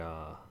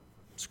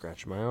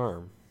scratching my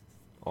arm.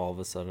 All of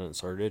a sudden it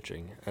started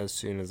itching as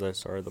soon as I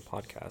started the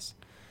podcast.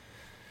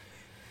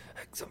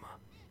 Eczema.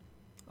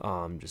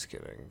 I'm just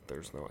kidding.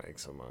 There's no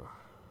eczema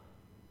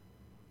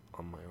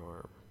on my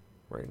arm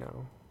right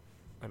now.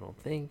 I don't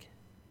think.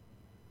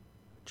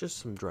 Just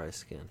some dry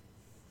skin.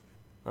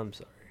 I'm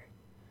sorry.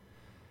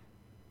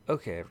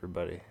 Okay,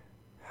 everybody.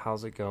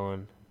 How's it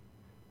going?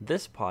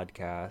 This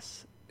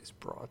podcast is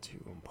brought to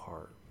you in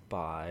part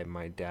by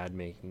my dad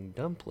making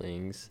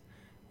dumplings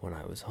when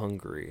I was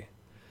hungry.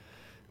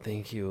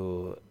 Thank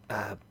you,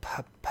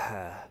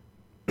 Papa.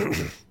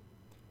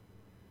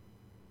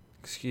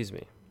 Excuse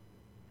me.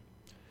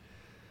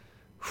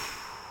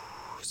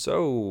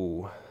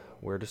 So,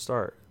 where to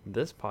start?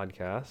 This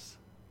podcast,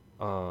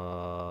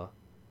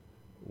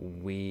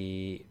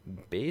 we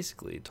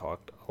basically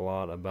talked a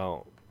lot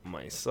about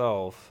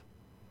myself.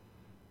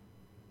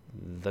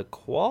 The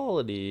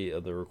quality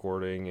of the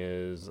recording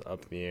is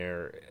up in the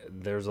air.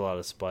 There's a lot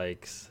of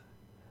spikes.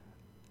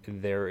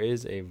 There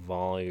is a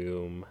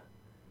volume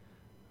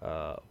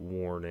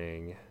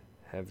warning.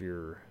 Have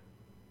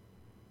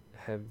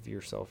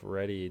yourself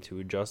ready to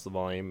adjust the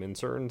volume. In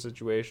certain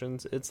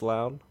situations, it's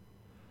loud,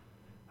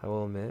 I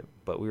will admit,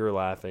 but we were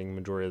laughing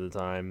majority of the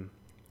time.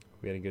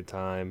 We had a good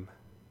time.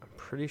 I'm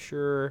pretty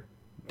sure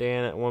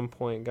Dan at one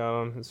point got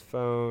on his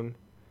phone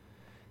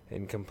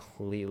and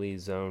completely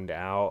zoned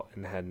out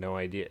and had no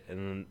idea,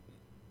 and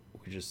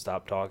we just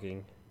stopped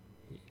talking.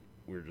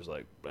 We were just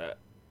like, bleh.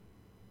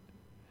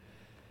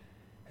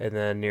 And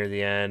then near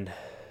the end,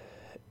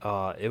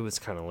 it was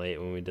kind of late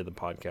when we did the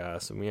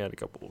podcast, and we had a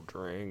couple of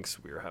drinks.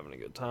 We were having a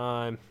good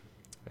time,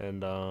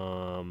 and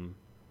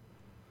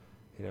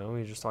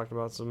we just talked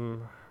about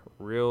some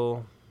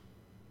real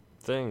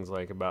things,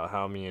 like about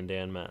how me and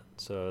Dan met.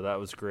 So that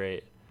was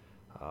great.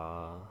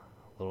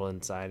 Little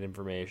inside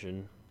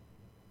information.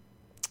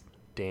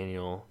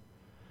 Daniel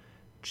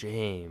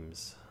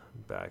James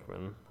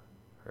Backman,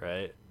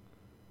 right?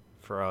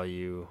 For all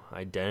you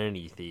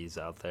identity thieves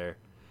out there.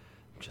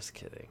 I'm just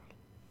kidding.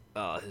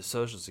 His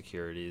social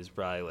security is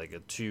probably like a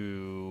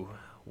 2-1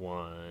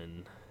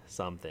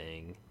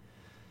 something.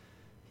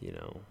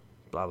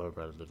 Blah, blah, blah,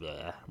 blah,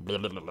 blah, blah,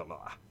 blah, blah,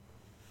 blah.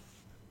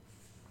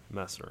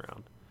 Messing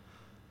around.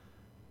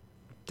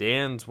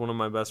 Dan's one of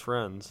my best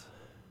friends.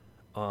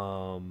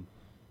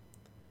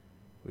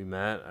 We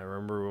met, I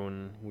remember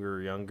when we were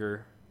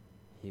younger,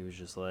 he was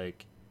just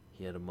like,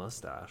 he had a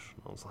mustache.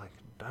 I was like,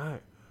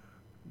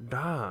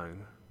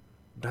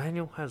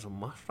 Daniel has a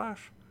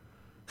mustache?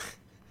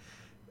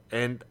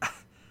 And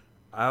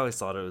I always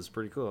thought it was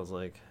pretty cool. I was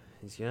like,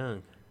 he's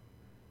young.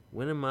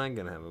 When am I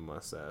going to have a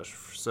mustache?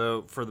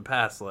 So for the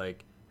past,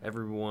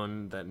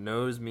 everyone that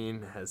knows me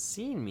and has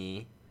seen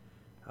me,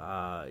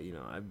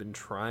 I've been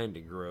trying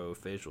to grow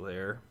facial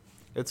hair.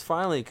 It's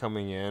finally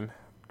coming in,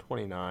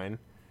 29.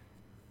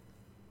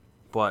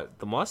 But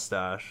the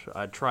mustache,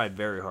 I tried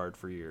very hard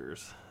for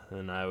years.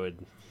 And I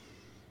would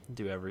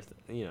do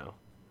everything,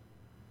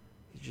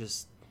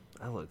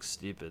 I look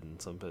stupid in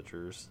some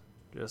pictures.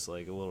 Just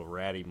like a little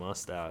ratty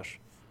mustache.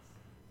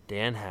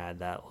 Dan had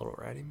that little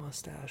ratty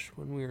mustache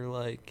when we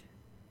were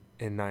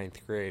in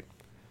 9th grade.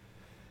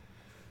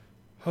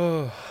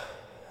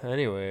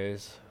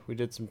 Anyways, we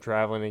did some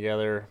traveling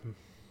together.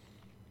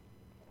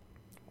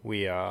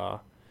 We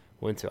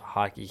went to a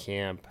hockey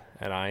camp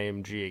at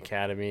IMG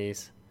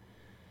Academies.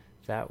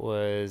 That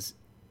was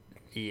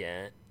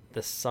the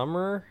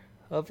summer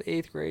of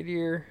 8th grade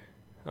year.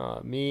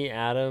 Me,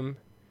 Adam,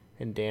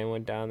 and Dan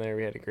went down there.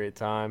 We had a great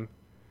time.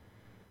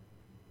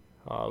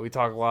 We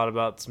talk a lot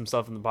about some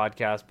stuff in the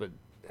podcast, but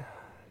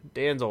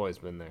Dan's always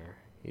been there.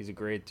 He's a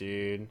great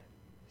dude.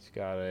 He's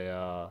got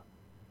a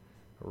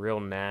real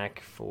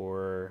knack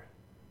for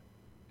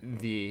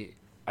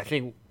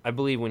I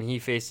believe when he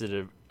faces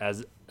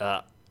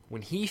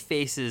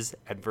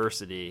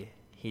adversity,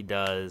 he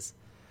does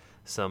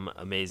some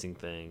amazing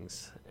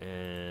things.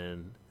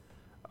 And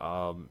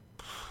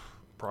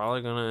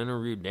probably gonna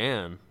interview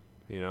Dan.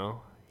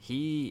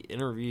 He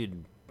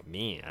interviewed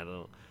me. I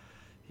don't.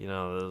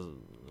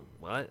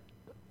 What?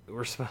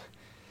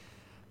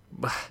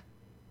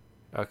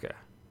 Okay.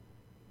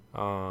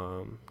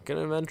 Gonna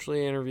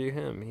eventually interview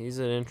him. He's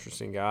an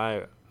interesting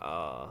guy.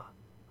 I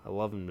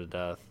love him to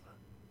death.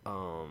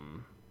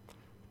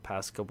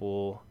 Past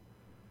couple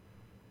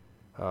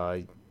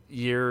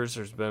years,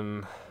 there's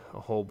been a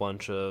whole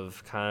bunch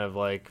of kind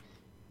of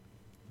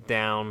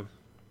down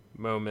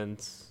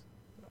moments,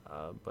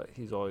 but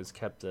he's always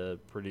kept a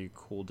pretty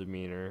cool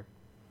demeanor,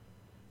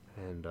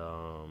 and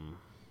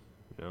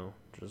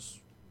just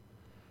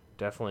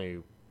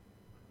definitely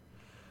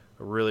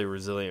a really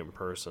resilient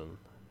person.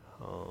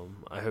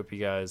 I hope you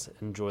guys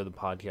enjoy the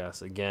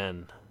podcast.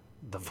 Again,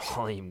 the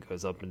volume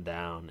goes up and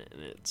down,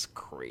 and it's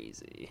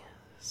crazy,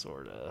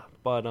 sort of.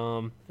 But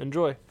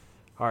enjoy.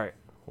 All right,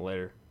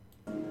 later.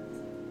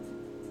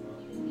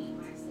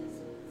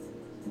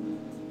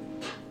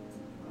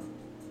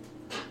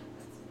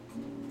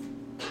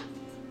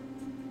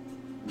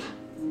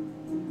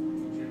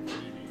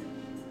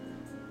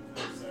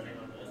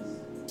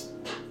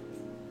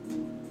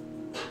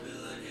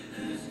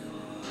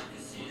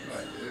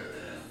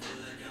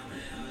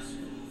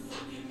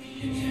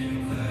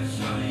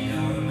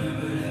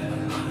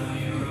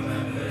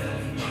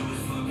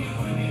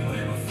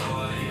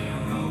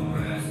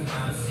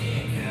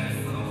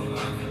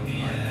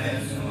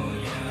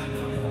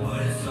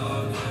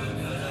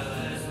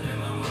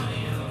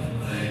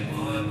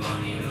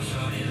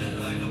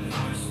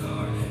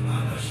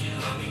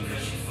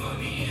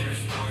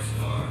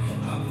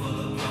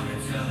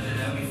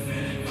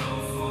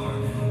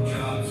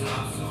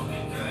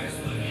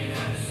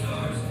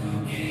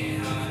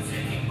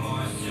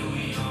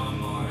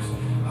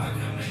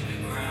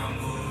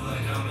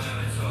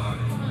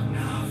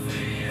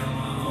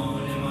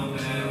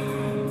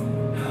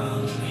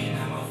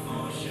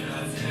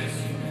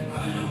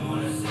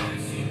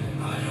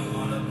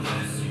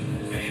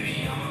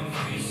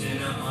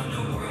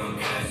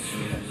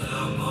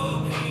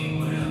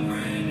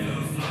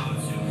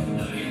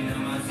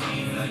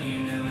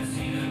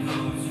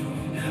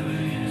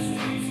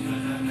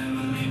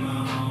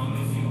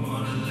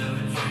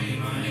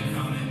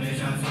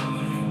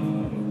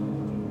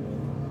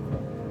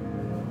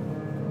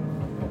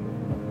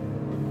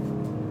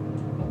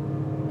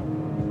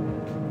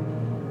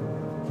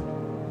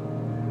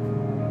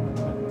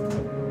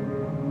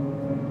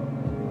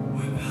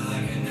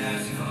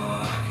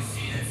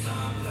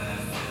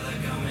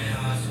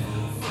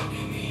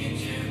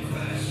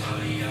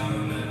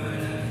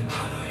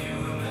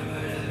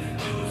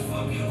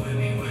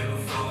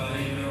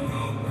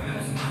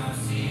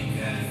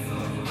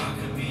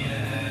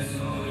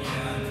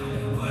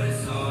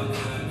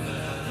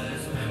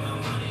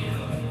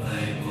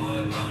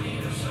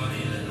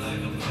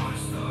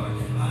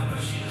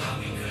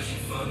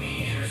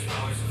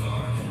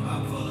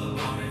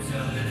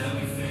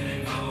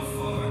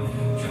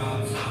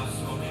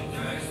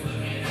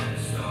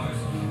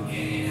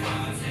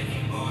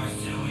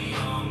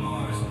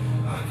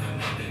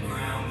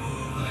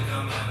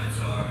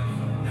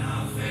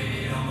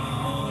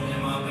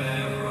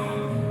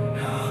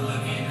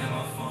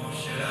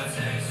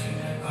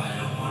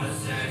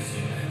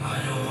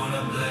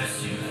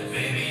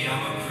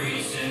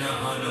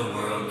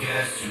 underworld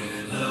guest to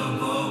Lil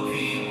Bo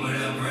Peep with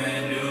a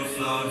brand new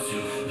flow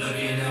too.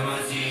 Looking at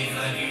my teeth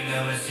like you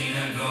never seen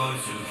a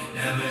go-to.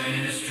 Never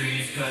in the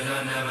streets cause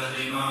I never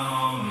leave my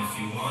home. If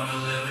you wanna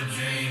live a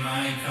dream,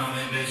 I ain't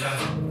coming, bitch.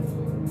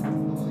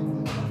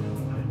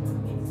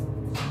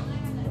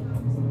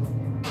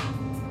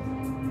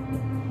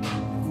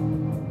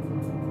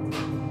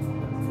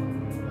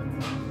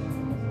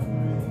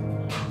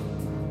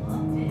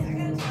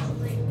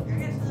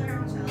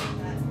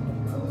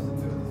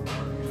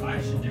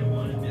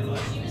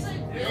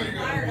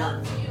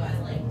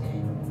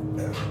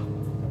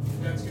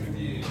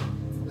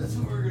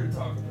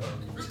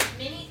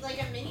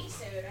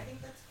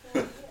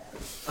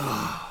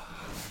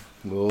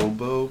 Lil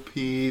Bo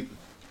Peep,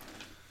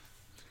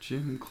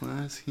 gym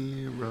class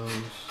heroes.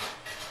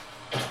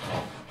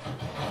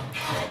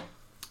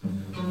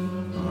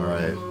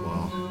 Alright,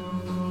 well,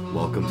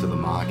 welcome to the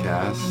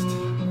Mawcast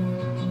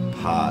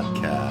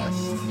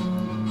podcast,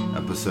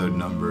 episode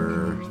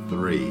number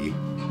 3.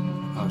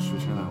 Oh, should we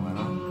turn that light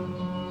on?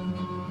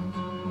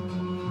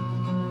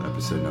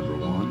 Episode number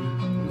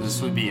 1.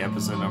 This would be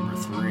episode number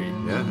 3.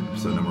 Yeah,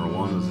 episode number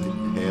 1 was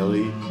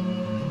Haley,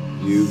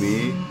 you,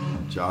 me,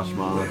 Josh,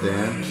 Mama,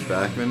 Dan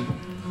Backman.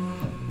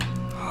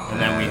 And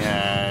then we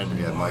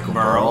had Michael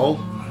Burl.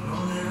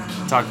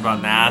 We talked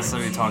about NASA.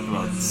 We talked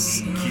about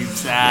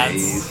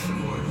CubeSats.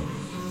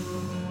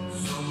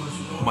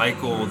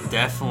 Michael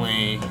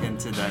definitely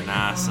hinted that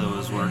NASA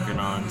was working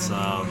on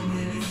some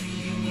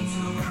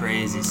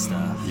crazy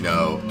stuff. You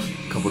know,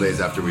 a couple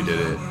days after we did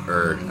it,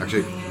 or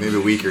actually maybe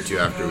a week or two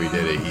after we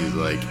did it,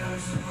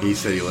 he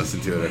said he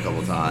listened to it a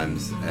couple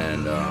times,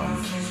 and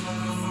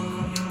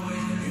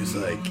he was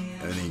like,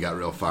 and then he got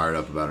real fired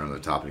up about it on the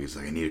topic. He's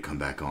like, I need to come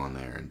back on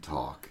there and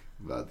talk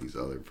about these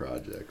other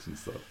projects and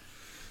stuff.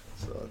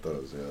 So I thought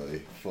it was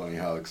really funny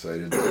how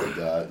excited that he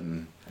got.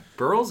 And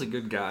Burl's a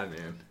good guy,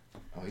 man.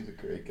 oh, he's a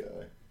great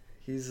guy.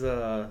 He's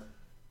ever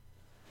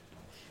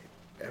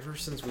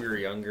since we were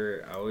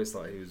younger, I always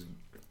thought he was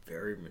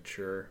very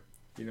mature.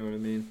 You know what I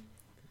mean?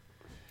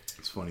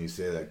 It's funny you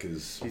say that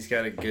because he's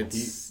got a good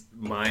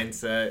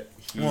mindset.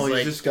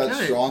 He's just got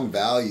strong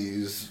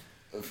values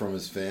from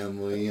his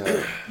family,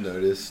 I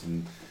noticed,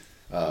 and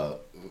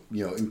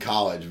in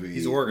college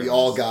we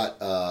all got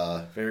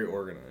very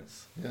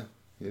organized. Yeah,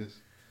 he is.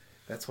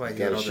 That's why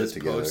he had all those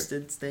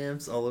posted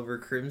stamps all over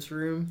Krim's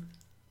room.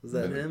 Was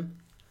that him?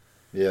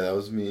 Yeah, that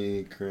was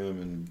me,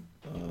 Krim,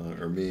 and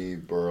or me,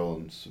 Burl,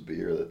 and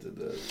Sabir that did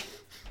that.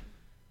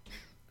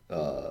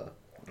 That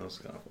was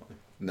kind of funny.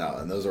 No,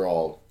 and those are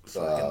all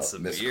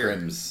Miss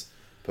Krim's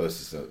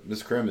post-it notes.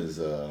 Miss Krim is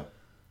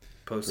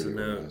post-it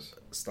note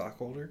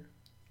stockholder.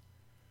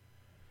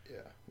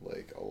 Yeah,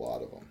 like a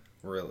lot of them.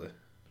 Really?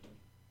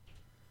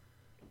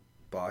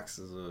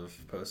 Boxes of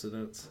post-it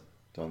notes?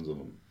 Tons of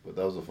them. But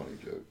that was a funny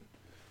joke.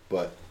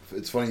 But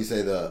it's funny you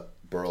say the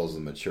Burl's the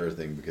mature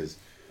thing because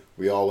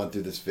we all went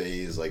through this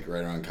phase, like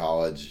right around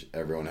college.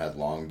 Everyone had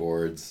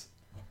longboards.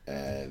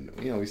 And,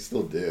 we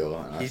still do.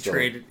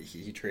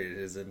 He traded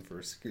his in for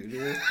a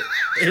scooter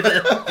in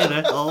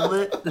a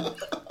helmet.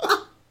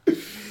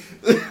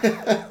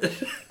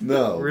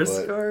 No.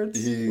 Wrist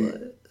guards? He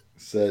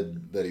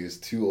said that he was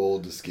too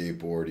old to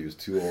skateboard. He was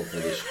too old for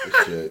this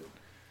shit.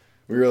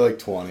 We were like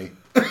 20.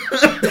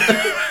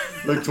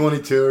 Like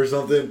 22 or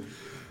something.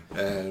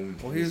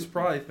 And well, he was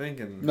probably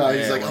thinking. No,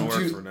 he's like,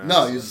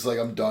 no, he's just like,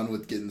 I'm done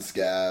with getting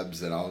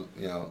scabs, and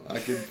I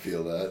could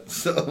feel that.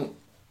 So.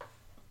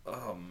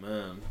 Oh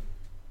man.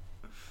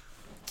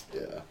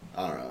 Yeah,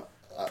 I don't know.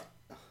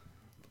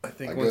 I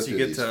think I once you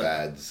get these to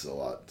fads a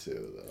lot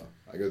too, though.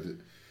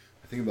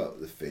 I think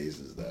about the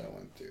phases that I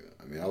went through.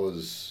 I mean,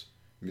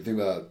 you think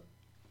about,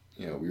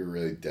 we were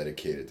really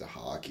dedicated to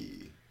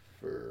hockey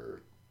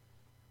for,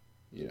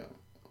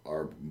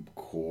 our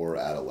core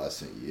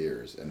adolescent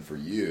years, and for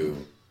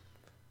you,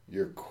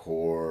 your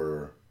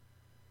core,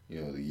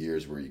 the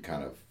years where you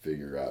kind of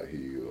figure out who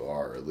you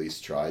are, or at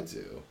least try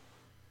to.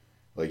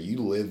 Like, you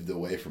lived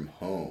away from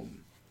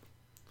home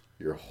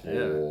your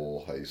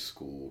whole high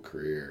school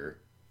career.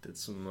 Did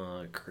some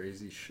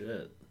crazy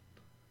shit.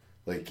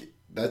 Like,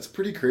 that's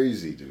pretty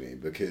crazy to me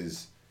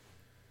because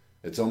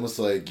it's almost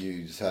like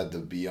you just had to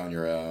be on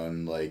your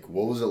own. Like,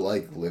 what was it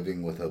like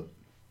living with a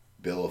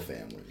Billa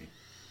family?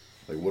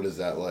 Like, what is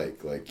that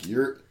like? Like,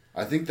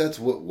 I think that's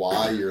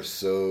why you're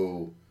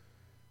so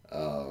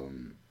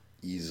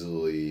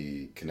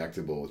easily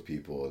connectable with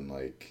people, and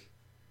like,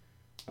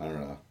 I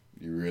don't know.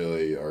 You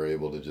really are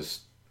able to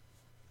just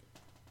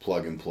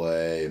plug and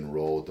play and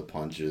roll with the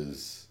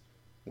punches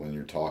when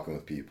you're talking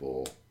with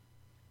people.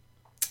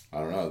 I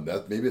don't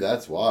know. Maybe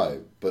that's why.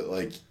 But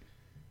like,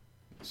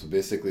 so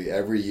basically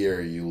every year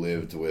you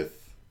lived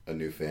with a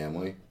new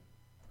family?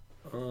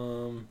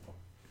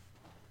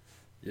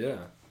 Yeah.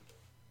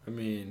 I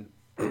mean,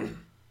 I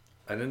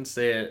didn't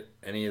stay at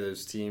any of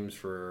those teams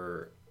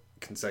for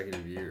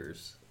consecutive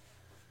years.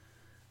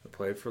 I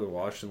played for the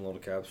Washington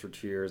Little Caps for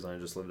 2 years, and I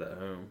just lived at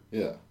home.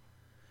 Yeah.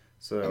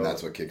 So, and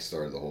that's what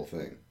kickstarted the whole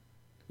thing.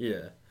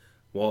 Yeah.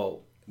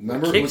 Well,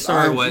 remember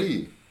Kickstarter what?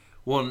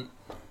 Well,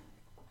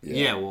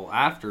 Yeah, well,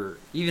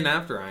 even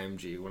after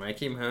IMG, when I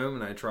came home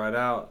and I tried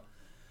out,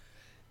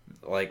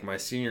 like my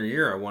senior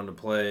year, I wanted to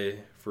play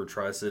for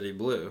Tri-City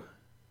Blue.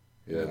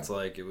 Yeah. It's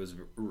like it was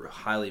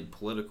highly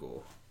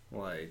political.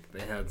 Like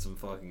they had some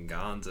fucking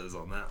gonzos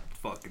on that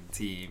fucking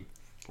team.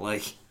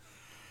 Like,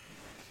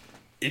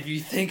 if you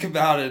think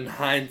about it in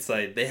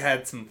hindsight, they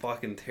had some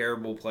fucking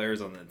terrible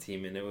players on that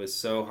team, and it was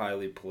so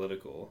highly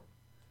political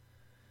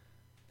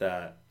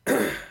that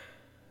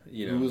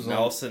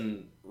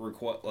Nelson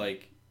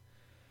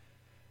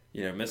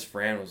Miss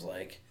Fran was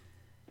like,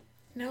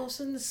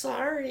 Nelson,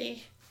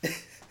 sorry.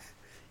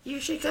 You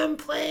should come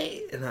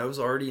play. And I was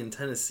already in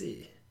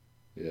Tennessee.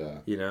 Yeah.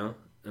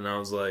 And I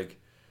was like,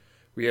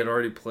 we had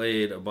already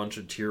played a bunch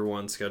of Tier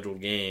 1 scheduled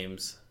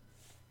games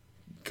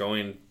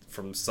going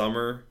from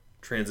summer,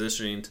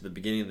 transitioning to the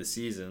beginning of the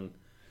season.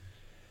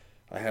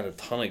 I had a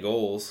ton of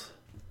goals,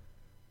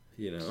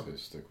 So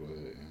stick with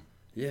it,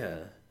 Yeah,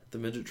 at the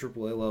midget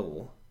AAA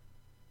level.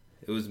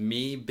 It was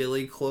me,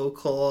 Billy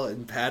Cloclaw,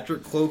 and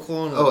Patrick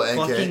Cloclaw on a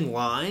fucking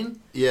line.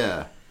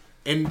 Yeah.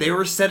 And they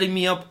were setting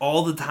me up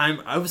all the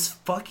time. I was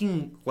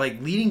fucking,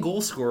 leading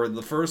goal scorer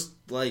the first,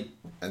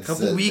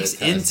 couple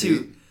weeks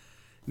into...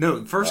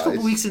 No, first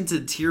couple weeks into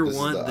Tier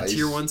 1, the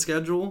Tier 1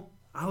 schedule,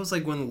 I was,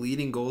 one of the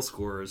leading goal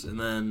scorers. And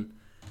then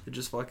it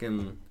just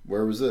fucking...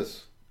 Where was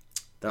this?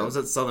 That was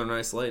at Southern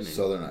Ice Lightning.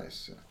 Southern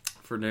Ice, yeah.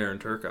 For Darren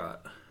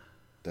Turcotte.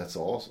 That's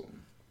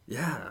awesome.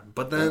 Yeah,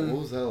 but then...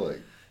 What was that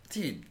like?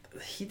 Dude,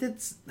 he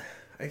did...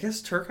 I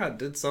guess Turcotte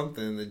did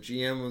something. The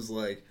GM was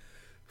like,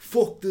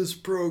 fuck this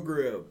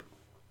program.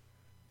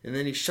 And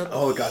then he shut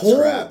it got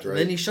scrapped, right?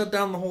 Then he shut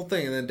down the whole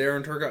thing, and then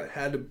Darren Turcotte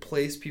had to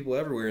place people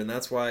everywhere, and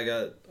that's why I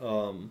got,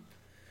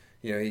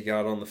 he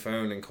got on the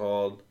phone and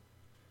called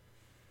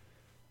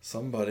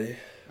somebody.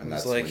 And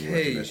was like,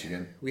 hey,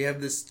 we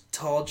have this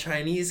tall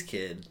Chinese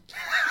kid.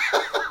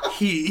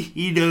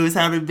 he knows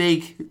how to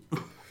make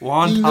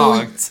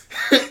wontons.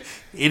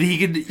 And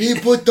he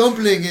put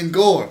dumpling in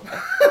goal.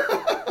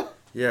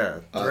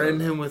 Yeah,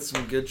 threaten him with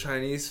some good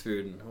Chinese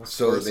food. And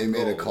so they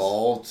made a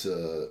call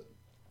to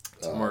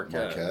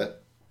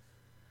Marquette.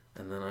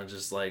 And then I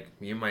just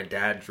me and my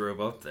dad drove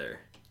up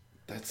there.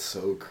 That's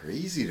so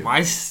crazy to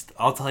me.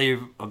 I'll tell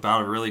you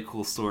about a really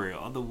cool story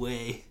on the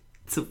way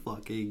to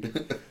fucking...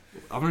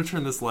 I'm going to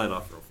turn this light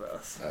off real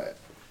fast. All right.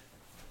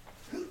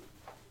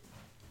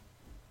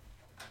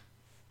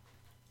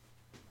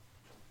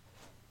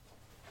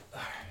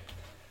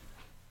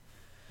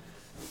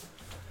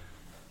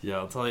 Yeah,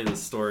 I'll tell you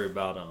this story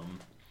about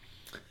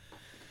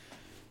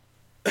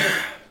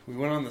we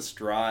went on this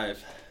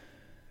drive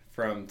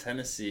from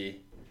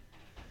Tennessee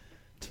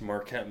to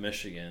Marquette,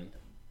 Michigan.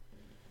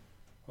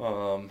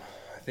 I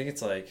think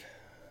it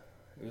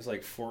was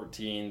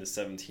 14 to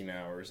 17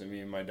 hours, and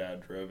me and my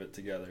dad drove it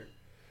together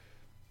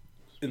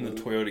in the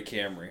Toyota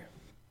Camry.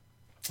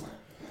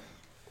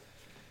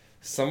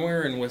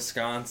 Somewhere in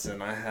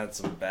Wisconsin, I had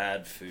some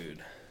bad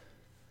food.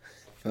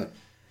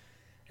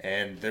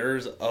 And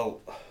there's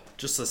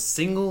just a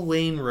single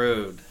lane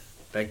road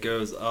that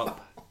goes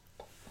up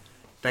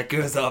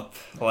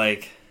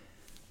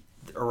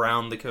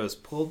around the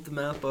coast. Pull up the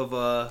map of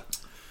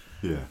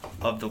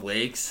the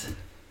lakes.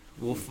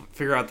 We'll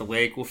figure out the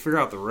lake. We'll figure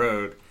out the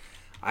road.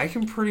 I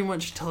can pretty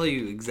much tell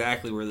you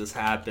exactly where this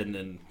happened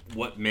and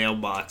what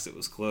mailbox it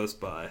was close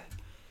by.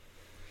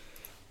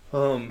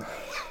 All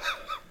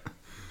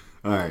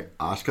right,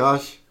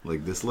 Oshkosh,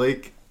 this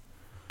lake.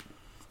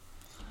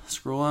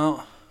 Scroll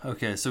out.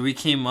 Okay, so we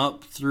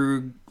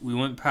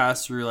went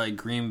past through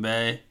Green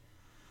Bay,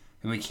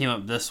 and we came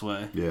up this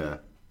way. Yeah.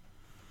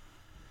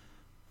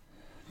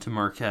 To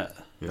Marquette.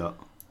 Yeah.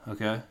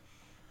 Okay.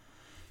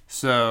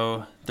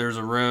 So there's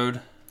a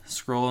road.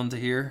 Scroll into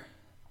here.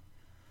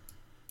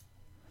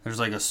 There's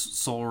a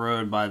soul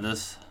road by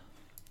this.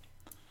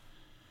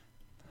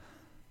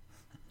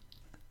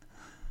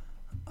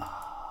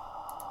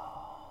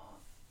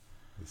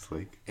 This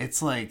lake? It's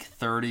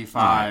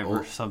 35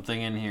 or something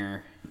in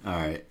here. All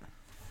right,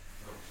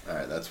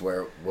 that's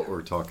what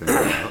we're talking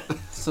about.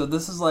 So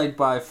this is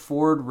by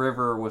Ford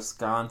River,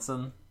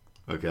 Wisconsin.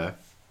 Okay.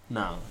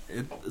 No,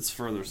 it's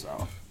further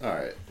south. All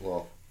right,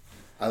 well,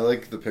 I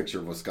like the picture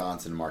of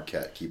Wisconsin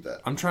Marquette. Keep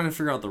that. I'm trying to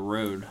figure out the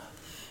road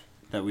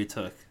that we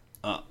took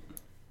up.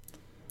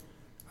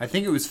 I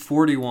think it was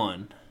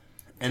 41,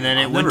 and then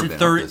it went to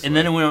 30, and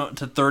then it went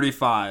to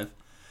 35,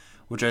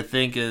 which I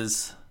think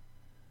is.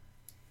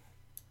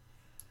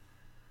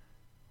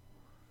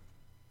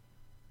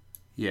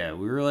 Yeah,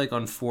 we were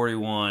on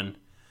 41.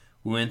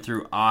 We went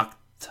through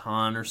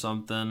Octon or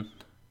something.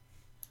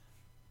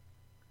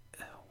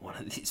 One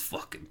of these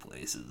fucking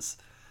places.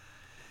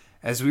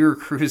 As we were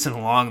cruising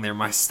along there,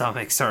 my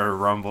stomach started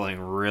rumbling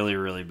really,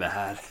 really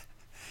bad.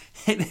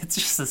 And it's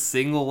just a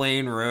single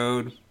lane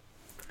road.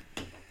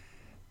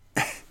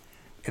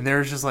 And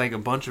there's just a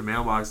bunch of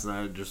mailboxes, and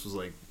I just was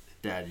like,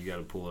 Dad, you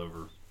gotta pull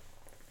over.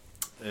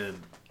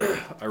 And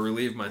I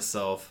relieved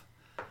myself.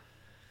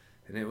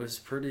 And it was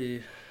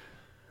pretty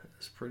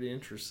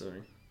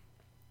interesting.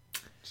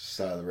 Just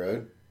side of the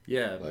road?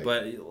 Yeah, Like-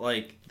 but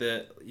like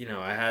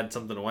I had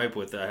something to wipe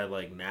with. I had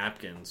like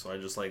napkins, so I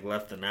just like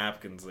left the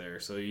napkins there,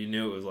 so you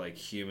knew it was like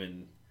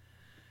human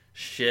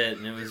shit,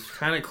 and it was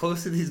kind of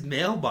close to these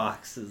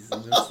mailboxes,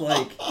 and it's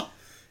like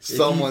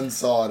Someone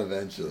saw it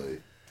eventually.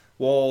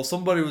 well,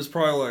 somebody was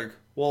probably like,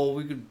 well,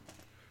 we could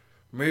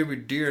maybe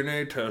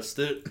DNA test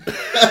it.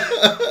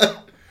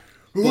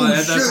 Oh at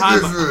that shit,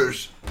 time- this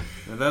is.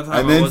 At that time,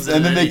 And I then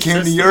wasn't in they any came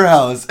to system. your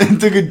house and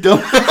took a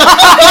dump.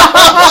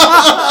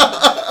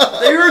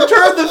 They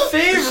returned the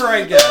favor,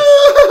 I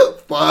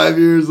guess. 5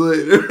 years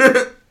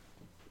later.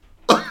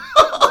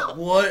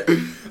 What? I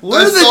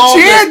What are saw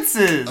the that-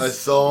 chances? I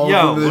saw him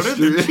Yo, from the what are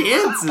the street.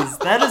 chances?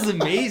 That is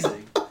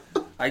amazing.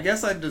 I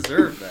guess I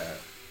deserve that.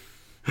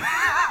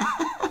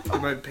 Do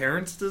my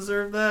parents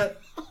deserve that?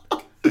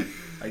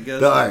 I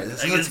guess. Alright, I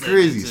that's guess they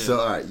crazy. do, too. So,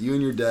 alright, you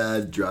and your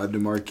dad drive to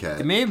Marquette.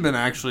 It may have been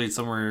actually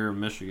somewhere here in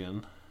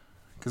Michigan,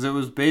 because it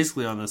was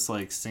basically on this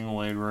like single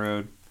lane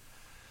road.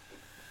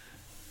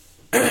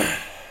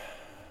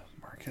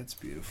 Marquette's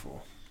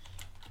beautiful.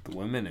 The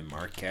women in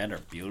Marquette are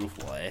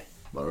beautiful, eh?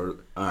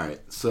 Alright,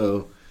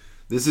 so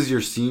this is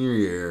your senior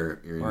year.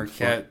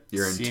 Marquette,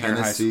 you're in senior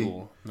Tennessee. high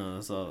school. No,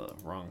 that's all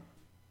wrong.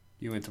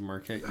 You went to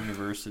Marquette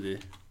University.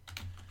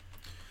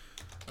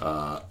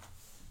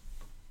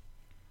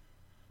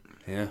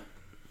 Yeah.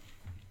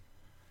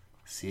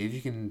 See if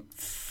you can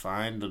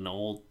find an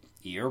old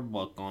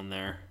yearbook on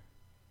there.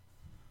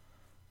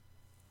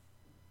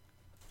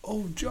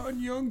 Oh,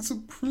 John Young's a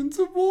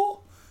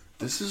principal?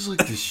 This is like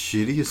the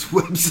shittiest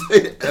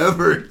website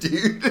ever,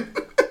 dude.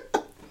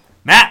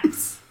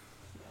 Maps!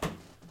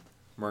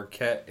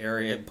 Marquette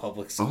Area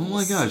Public Oh Schools.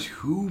 my gosh,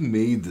 who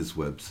made this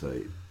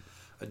website?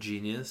 A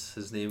genius.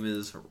 His name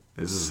is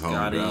This is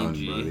Scotty homegrown,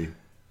 G. buddy.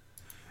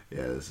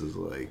 Yeah, this is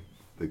like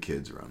the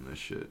kids run this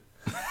shit.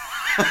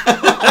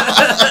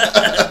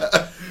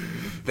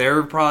 They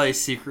were probably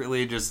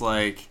secretly just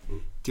like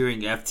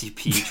doing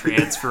FTP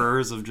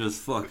transfers of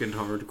just fucking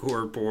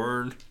hardcore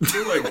porn.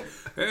 They're like,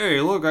 hey,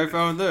 look, I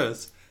found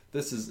this.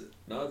 This is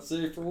not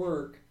safe for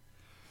work.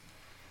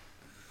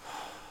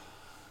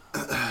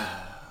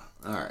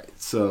 Alright,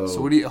 so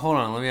So what do you, hold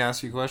on, let me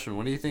ask you a question.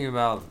 What do you think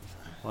about,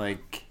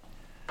 like,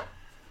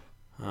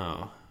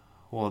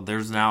 well,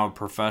 there's now a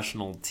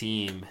professional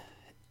team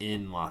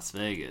in Las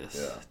Vegas.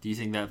 Yeah. Do you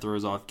think that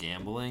throws off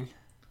gambling?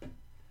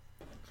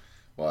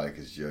 why?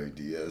 Because Joey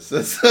Diaz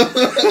says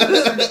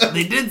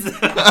They did.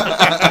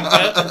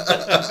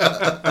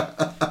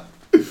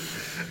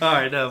 All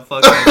right, no,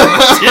 fuck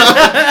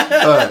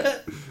that. Alright,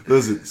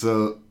 listen,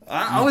 so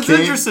I was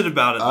came- interested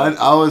about it.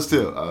 I was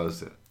too.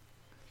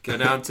 Go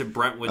down to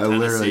Brentwood, I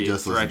literally Tennessee.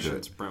 just listened to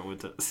Directions, it. Brentwood,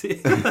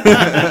 Tennessee.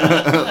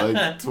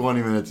 Like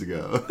 20 minutes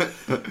ago.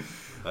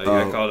 Oh, you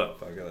got caught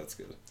up. Okay, that's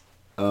good.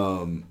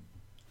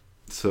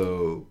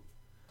 So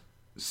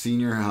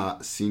senior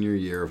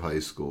year of high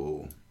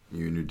school,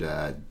 you and your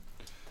dad.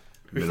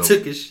 We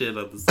took a shit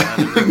on the side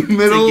of the road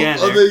Middle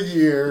together. of the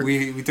year.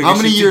 We took How a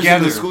many shit years together.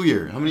 into the school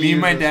year? How many Me years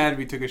and my was- dad,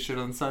 we took a shit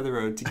on the side of the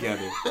road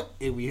together,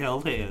 and we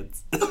held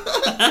hands.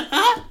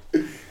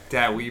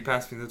 Dad, will you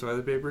pass me the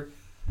toilet paper?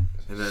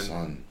 And then,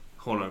 Son.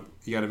 hold on,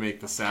 you got to make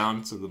the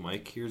sound so the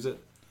mic hears it.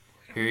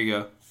 Here you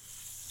go.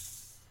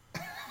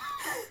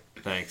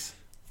 Thanks.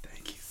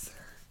 Thank you, sir.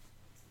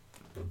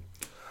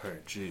 All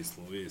right, jeez,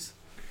 Louise.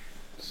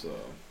 So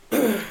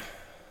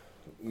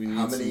We need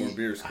How some many- more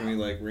beers. Can we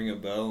like ring a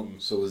bell? And,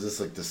 was this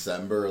like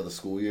December of the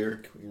school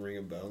year? can we ring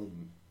a bell?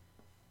 And,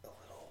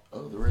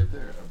 Oh, they're right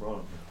there. I brought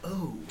them.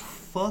 oh,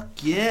 fuck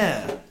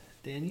yeah.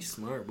 Dan, you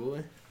smart,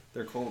 boy.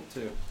 They're cold,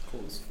 too.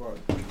 Cold as fuck.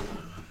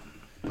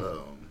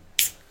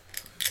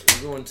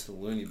 We're going to the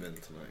loony bin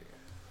tonight.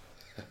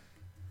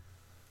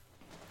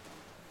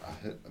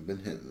 I've been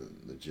hitting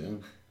the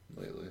gym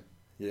lately.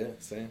 Yeah,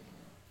 same.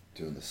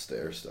 Doing the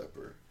stair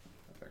stepper,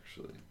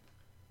 actually.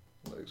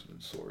 Legs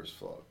been sore as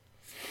fuck.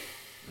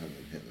 I've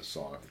been hitting the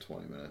sauna for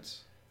 20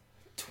 minutes.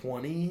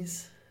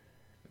 20s?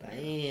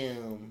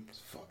 Damn. This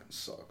fucking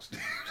sucks, dude.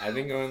 I've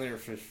been going there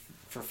for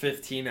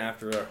 15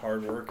 after a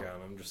hard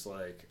workout. I'm just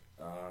like,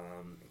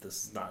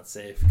 this is not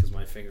safe because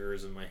my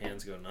fingers and my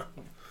hands go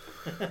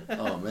numb.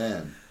 Oh,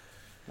 man.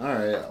 All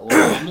right.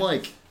 Well, I'm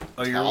like.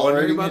 Oh, you're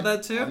tolerating wondering about it.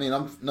 that too? I mean,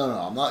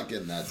 I'm not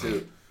getting that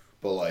too.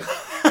 But like,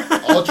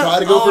 I'll try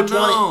to go Oh, for 20.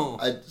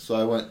 no. So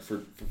I went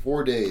for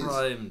 4 days.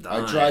 Probably am I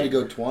dying. tried to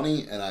go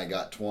 20, and I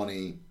got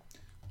 20.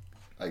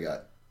 I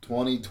got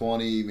 20,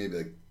 20, maybe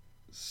like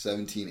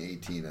 17,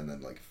 18, and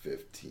then like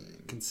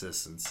 15.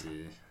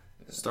 Consistency.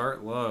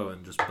 Start low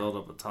and just build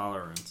up a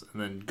tolerance,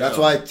 and then go. That's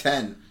why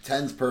 10.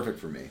 10's perfect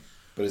for me.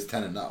 But is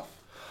 10 enough?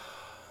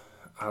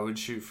 I would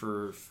shoot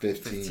for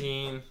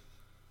 15.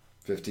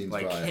 15's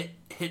Like probably.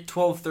 hit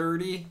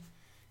 12:30,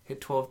 hit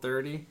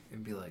 12:30,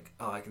 and be like,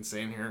 oh, I can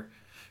stay in here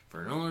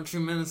for another 2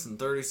 minutes and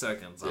 30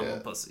 seconds. I'm Yeah. a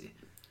pussy.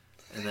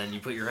 And then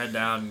you put your head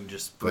down and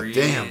just But breathe.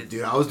 damn,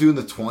 dude, I was doing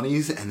the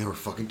 20s, and there were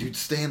fucking dudes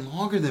staying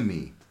longer than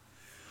me.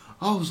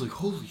 I was like,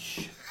 holy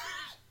shit.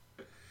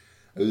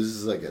 This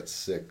is like at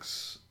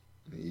 6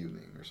 in the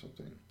evening or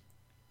something.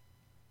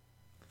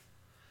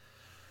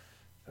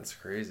 That's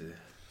crazy.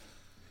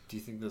 Do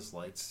you think this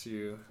light's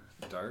too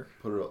dark?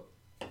 Put it up.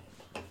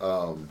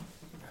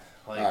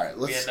 Like, all right,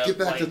 let's get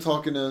back to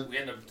talking to... We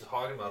end up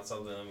talking about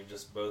something and we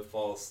just both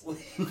fall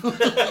asleep.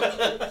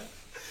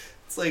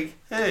 It's like,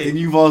 hey. Didn't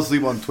you fall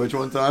asleep on Twitch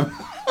one time?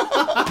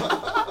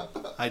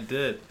 I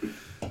did.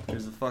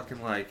 There's a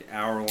fucking like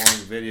hour-long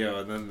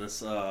video, and then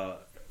this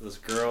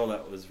girl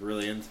that was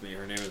really into me,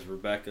 her name is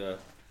Rebecca.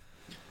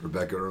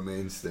 Rebecca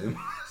remains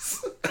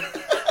stainless.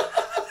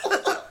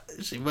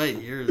 She might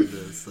hear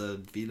this, so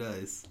be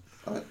nice.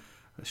 What?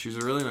 She's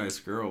a really nice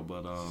girl,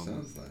 but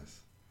sounds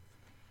nice.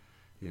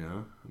 you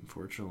know,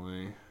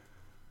 unfortunately,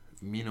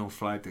 me no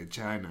fly to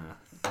China.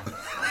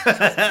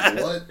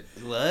 What?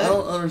 What? I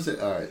don't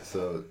understand. All right,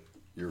 so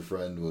your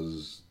friend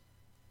was...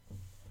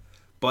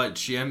 But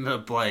she ended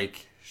up,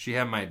 like, she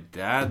had my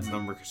dad's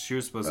number because she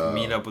was supposed to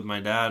meet up with my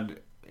dad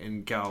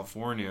in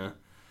California.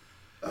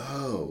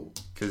 Oh.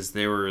 Because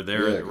they were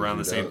there around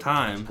the same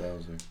time. That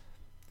was her.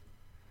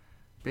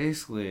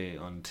 Basically,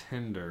 on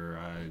Tinder,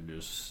 I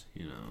just,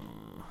 you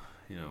know,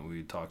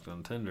 we talked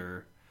on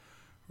Tinder.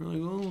 We're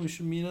like, oh, we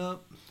should meet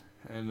up.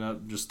 Ended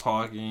up just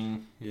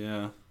talking.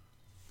 Yeah.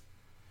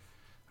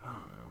 I don't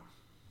know.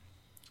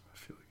 I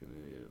feel like an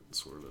idiot,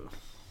 sort of.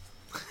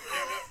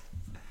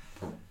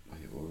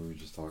 Wait, what were we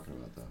just talking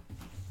about, though?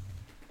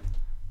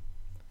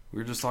 We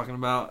were just talking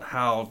about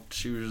how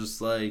she was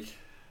just, like,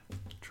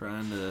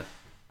 trying to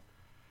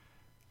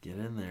get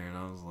in there. And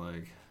I was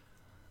like,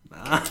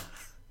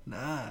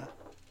 nah.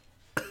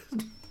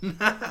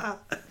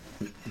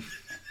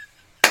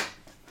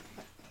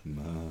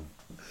 Nah.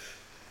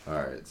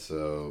 Alright,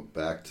 so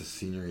back to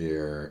senior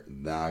year.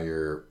 Now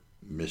you're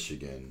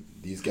Michigan.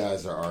 These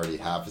guys are already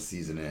half a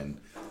season in.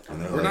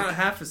 And We're not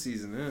half a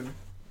season in.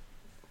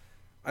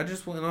 I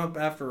just went up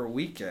after a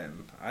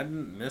weekend. I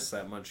didn't miss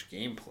that much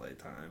gameplay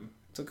time.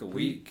 It took a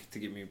week to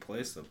get me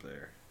placed up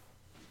there.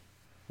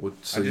 What,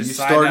 so you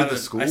started the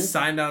school? I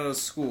signed out of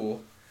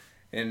school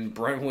in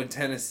Brentwood,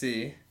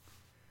 Tennessee.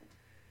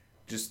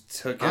 Just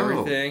took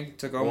everything,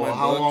 took all my books.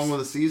 How long of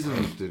the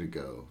season did it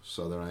go?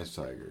 Southern Ice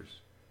Tigers.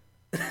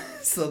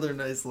 Southern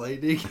Ice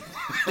Lightning.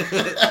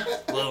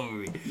 Love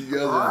me. You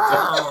guys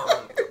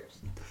are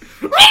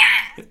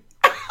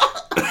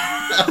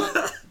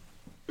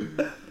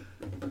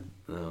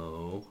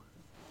No.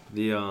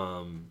 The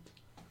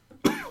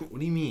what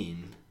do you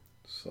mean?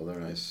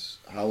 Southern Ice.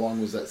 How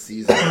long was that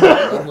season?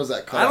 When was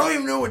that cut? I don't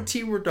even know what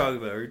team we're talking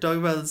about. Are we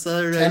talking about the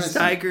Southern Ice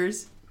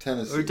Tigers?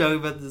 Tennessee. Or are we talking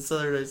about the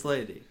Southern Ice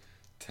Lightning?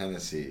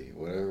 Tennessee.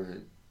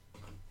 Whatever.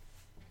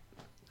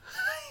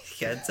 You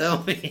can't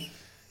tell me.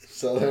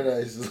 Southern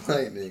Ice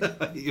Lightning.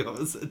 You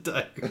almost said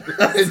Tigers.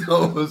 I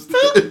almost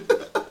did.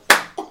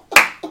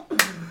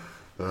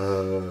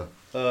 Oh,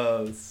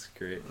 this is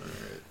great.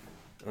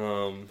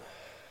 Alright.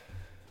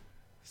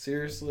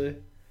 Seriously?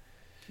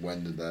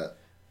 When did that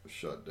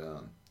shut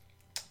down?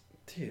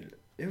 Dude,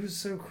 it was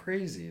so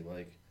crazy.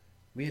 Like,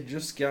 we had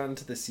just gotten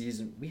to the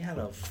season. We had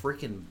a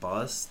freaking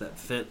bus that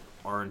fit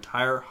our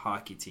entire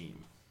hockey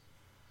team.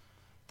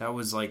 That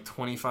was like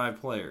 25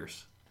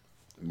 players.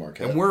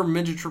 Marquette. And we're a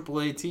midget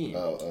AAA team.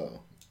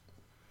 Oh.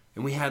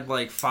 And we had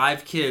like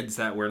 5 kids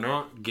that were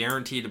not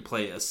guaranteed to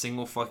play a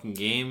single fucking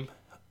game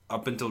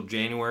up until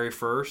January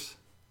 1st,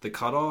 the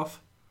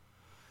cutoff.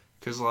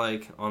 Because,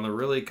 like, on the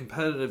really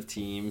competitive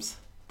teams,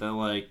 that,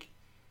 like,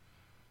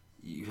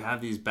 you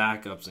have these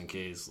backups in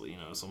case, you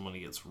know, somebody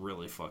gets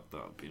really fucked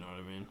up. You know what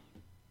I mean?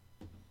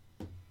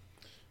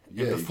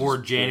 Yeah, and before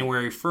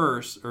January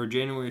 1st or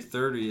January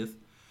 30th,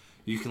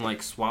 you can,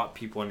 like, swap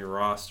people on your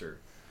roster.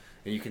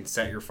 And you can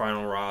set your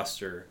final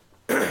roster.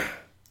 It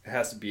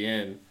has to be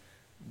in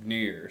New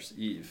Year's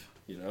Eve,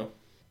 you know?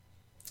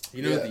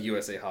 You know the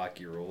USA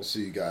Hockey rules. So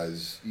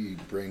you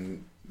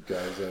bring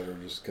guys that are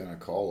just kind of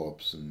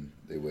call-ups and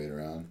they wait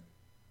around.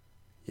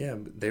 Yeah,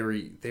 but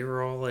they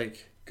were all,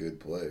 like... Good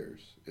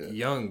players. Yeah.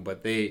 Young,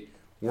 but they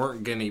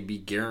weren't going to be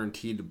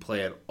guaranteed to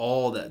play at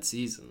all that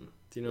season.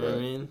 Do you know what I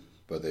mean?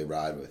 But they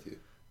ride with you.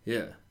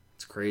 Yeah.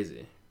 It's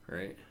crazy,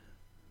 right?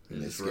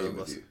 And they skate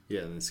with you.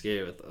 Yeah, and they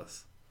skate with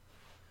us.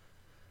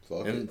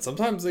 Fuck and it.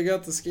 sometimes they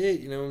got to skate,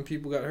 you know, when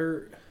people got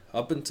hurt.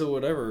 Up until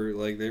whatever,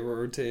 like, they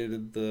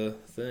rotated the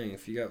thing.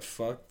 If you got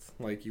fucked,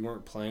 like, you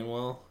weren't playing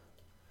well.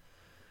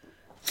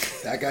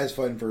 That guy's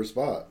fighting for a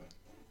spot.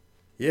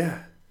 Yeah.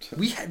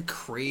 We had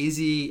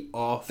crazy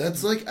off...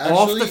 That's like actually...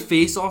 Off the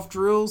face-off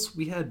drills,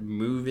 we had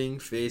moving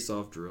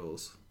face-off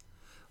drills.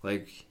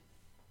 Like,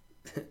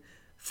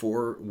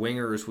 4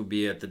 wingers would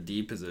be at the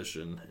D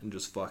position and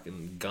just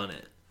fucking gun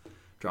it.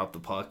 Drop the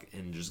puck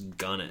and just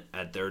gun it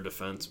at their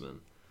defenseman.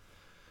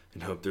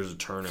 And hope there's a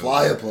turnover.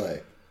 Fly a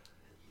play.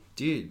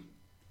 Dude,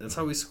 that's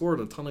how we scored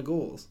a ton of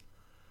goals.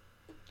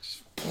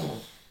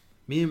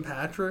 Me and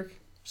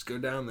Patrick just go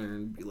down there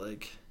and be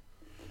like...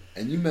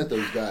 And you met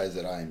those guys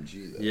at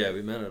IMG, though. Yeah,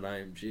 we met at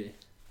IMG.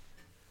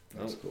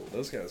 That's cool.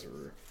 Those guys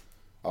were...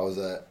 I was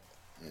at...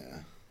 Yeah.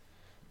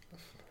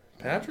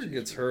 Patrick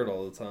gets hurt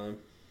all the time.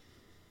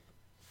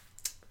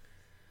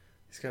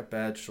 He's got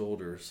bad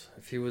shoulders.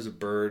 If he was a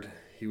bird,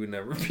 he would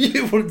never be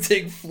able to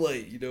take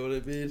flight. You know what I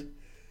mean?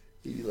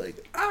 He'd be like,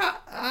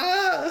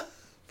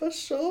 My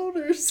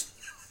shoulders.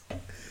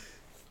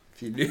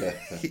 If you knew,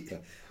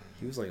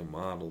 he was like a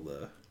model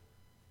though.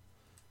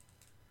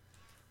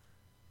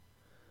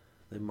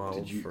 They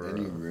modeled Did you, for. and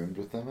you roomed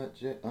with them at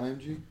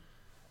IMG?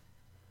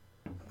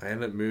 I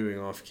ended up moving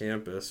off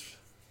campus,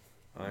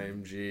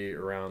 IMG,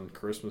 around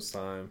Christmas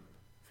time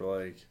for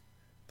like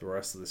the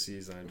rest of the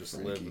season. I just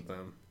lived with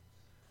them.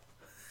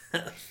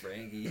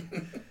 Frankie.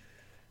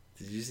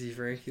 Did you see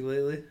Frankie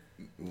lately?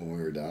 When we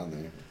were down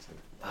there.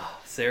 Oh,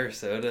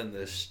 Sarasota and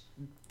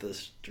the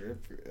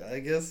strip. I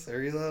guess,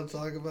 are you allowed to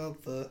talk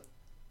about the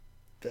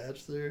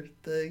Bachelor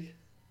thing?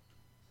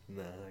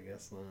 No, I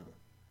guess not.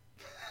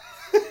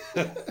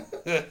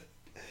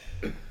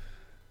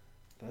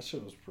 That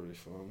shit was pretty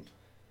fun.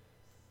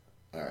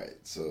 Alright,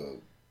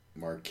 so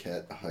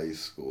Marquette High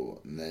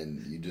School, and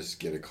then you just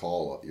get a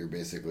call. You're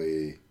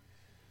basically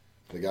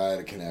the guy had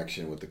a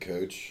connection with the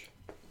coach,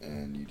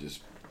 and you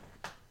just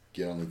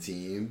get on the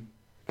team.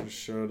 Just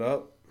showed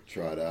up.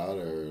 Try it out,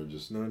 or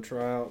just... No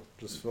tryout.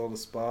 Just filled a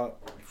spot.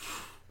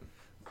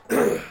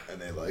 And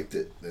they liked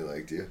it. They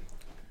liked you.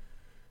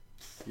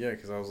 Yeah,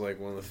 because I was like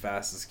one of the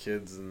fastest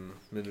kids in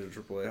mid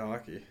AAA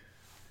hockey.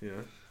 You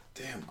know?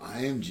 Damn,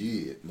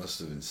 IMG, it must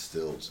have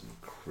instilled some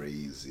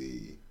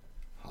crazy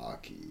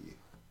hockey.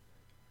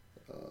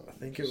 I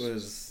think it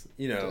was,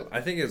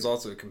 I think it was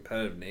also a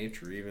competitive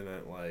nature, even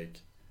at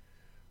like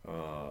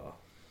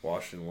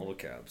Washington Little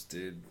Caps,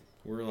 dude.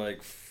 We're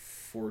like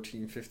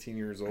 14, 15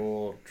 years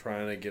old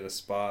trying to get a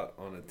spot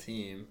on a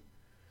team,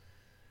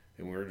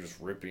 and we were just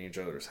ripping each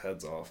other's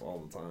heads off all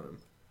the time.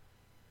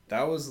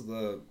 That was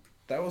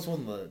one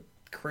of the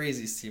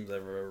craziest teams I've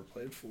ever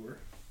played for.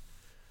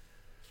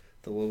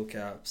 The Little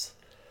Caps.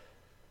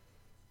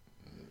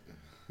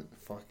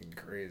 Fucking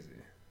crazy.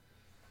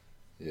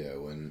 Yeah,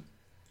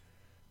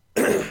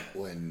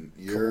 when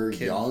you're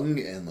young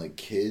and like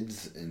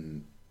kids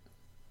and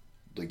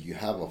like you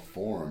have a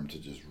forum to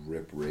just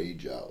rip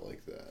rage out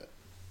like that.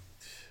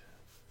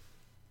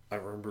 I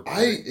remember.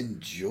 I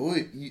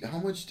enjoyed. How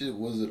much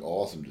was it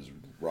awesome just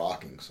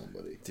rocking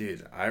somebody?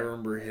 Dude, I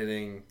remember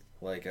hitting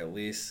like at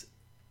least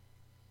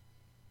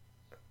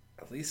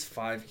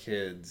 5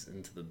 kids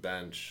into the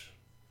bench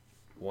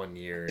one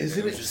year.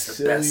 Isn't it just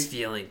silly? The best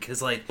feeling?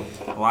 Because like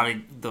a lot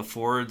of the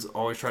forwards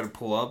always try to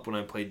pull up when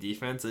I play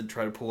defense. They'd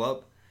try to pull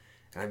up,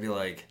 and I'd be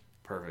like,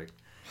 perfect.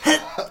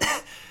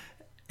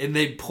 And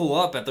they'd pull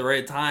up at the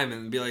right time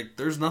and be like,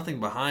 "There's nothing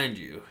behind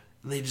you."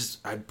 And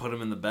I'd put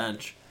them in the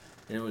bench.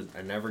 And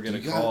I never get a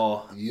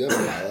call. You have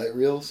a highlight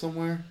reel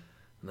somewhere?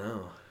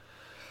 No.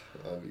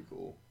 That'd be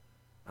cool.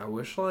 I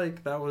wish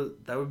like that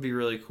would be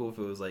really cool if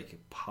it was like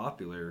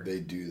popular.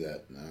 They do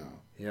that now.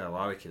 Yeah, a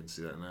lot of kids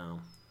do that now.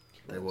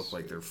 They look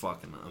like they're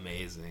fucking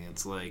amazing.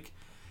 It's like,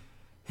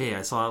 hey,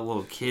 I saw a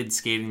little kid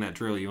skating that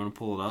drill. You want to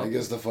pull it up? I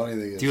guess the funny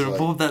thing is, do you want to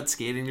pull up that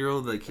skating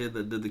drill? The kid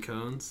that did the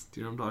cones? Do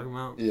you know what I'm talking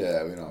about?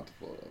 Yeah, we don't have to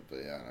pull it up, but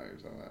yeah, I know what you're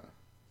talking about.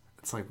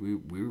 It's like we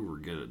were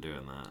good at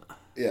doing that.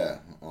 Yeah,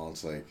 well,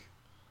 it's like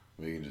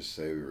we can just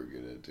say we were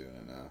good at doing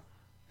it now.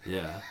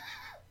 Yeah.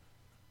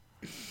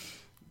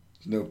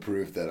 There's no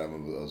proof that I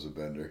was a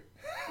bender.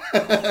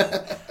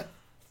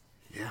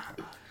 Yeah.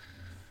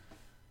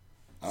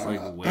 It's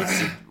like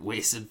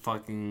wasted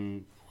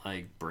fucking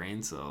like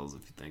brain cells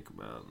if you think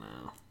about it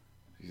now.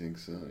 You think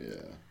so?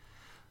 Yeah.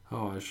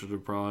 Oh, I should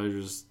have probably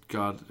just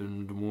got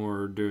into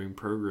more doing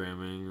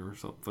programming or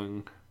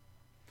something.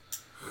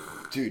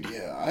 Dude,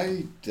 yeah,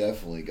 I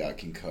definitely got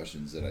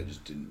concussions that I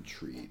just didn't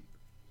treat.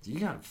 You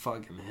got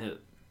fucking hit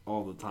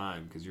all the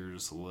time because you're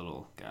just a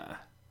little guy.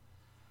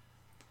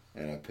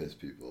 And I piss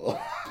people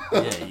off.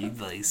 Yeah, you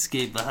like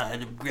skate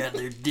behind them, grab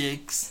their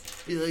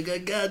dicks. Be like, I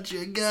got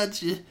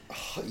you.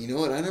 Oh, you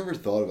know what? I never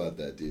thought about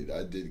that, dude.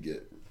 I did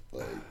get,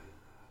 like,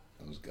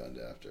 I was gunned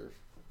after.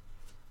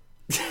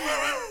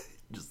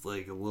 Just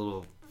like a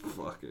little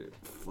fucker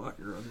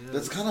on the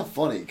That's kind of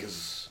funny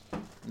because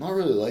I'm not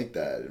really like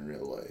that in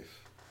real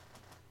life.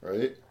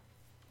 Right?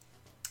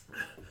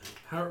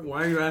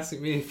 Why are you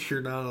asking me if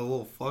you're not a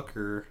little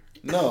fucker?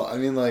 No, I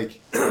mean,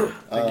 like... I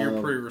think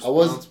you're pretty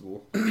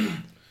responsible.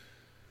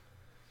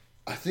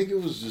 I think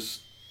it was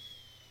just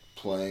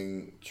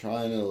trying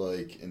to,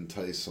 like,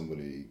 entice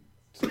somebody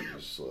to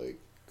just, like,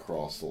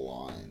 cross the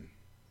line.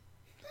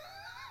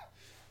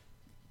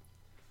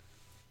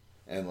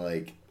 And,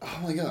 like, oh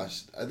my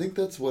gosh, I think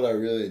that's what I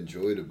really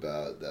enjoyed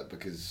about that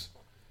because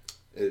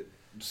the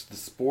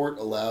sport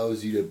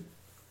allows you to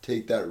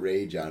take that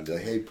rage out and be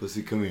like, hey,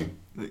 pussy, come here.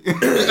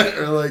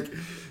 Or, like,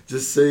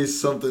 just say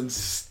something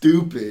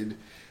stupid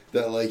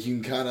that, like,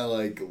 you can kind of,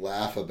 like,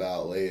 laugh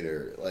about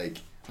later. Like,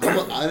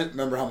 I didn't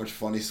remember how much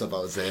funny stuff I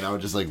was saying. I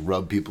would just, like,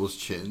 rub people's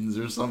chins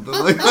or something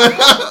like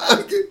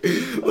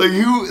that.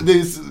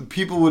 Like,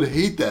 people would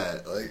hate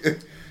that. Like,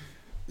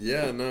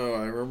 yeah, no,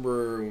 I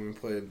remember when we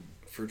played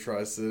for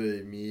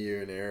Tri-City, me, you,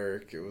 and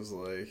Eric, it was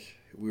like,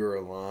 we were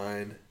a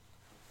line.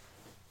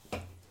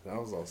 That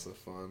was also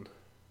fun.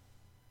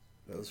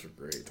 Those were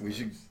great times. We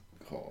should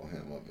call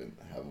him up and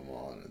have him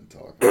on and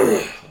talk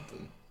about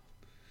something.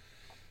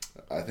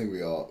 I think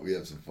we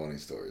have some funny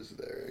stories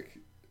with Eric.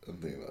 I'm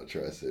thinking about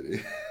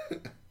Tri-City.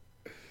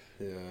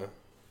 Yeah.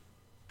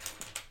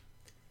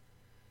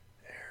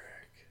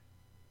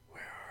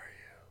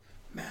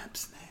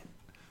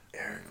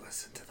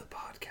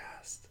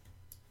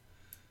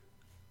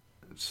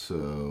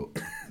 So,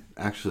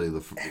 actually,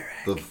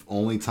 the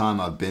only time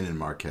I've been in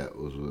Marquette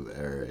was with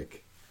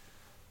Eric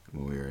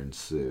when we were in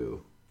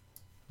Sioux.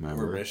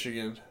 Remember? Or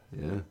Michigan.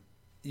 Yeah.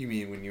 You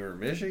mean when you were in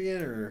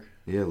Michigan, or?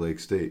 Yeah, Lake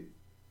State.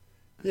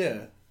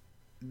 Yeah.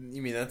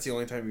 You mean that's the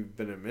only time you've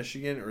been in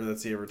Michigan, or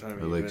that's the every time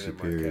Or you've Lake been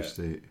Superior in Marquette?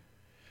 State.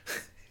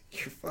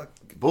 You're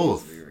fucking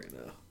Both. confusing me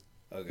right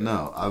now. Okay.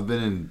 No, I've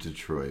been in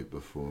Detroit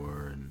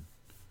before,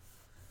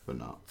 but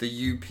no.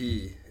 The UP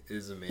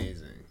is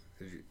amazing.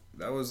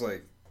 That was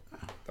the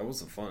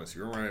funnest.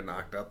 You remember when I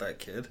knocked out that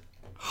kid?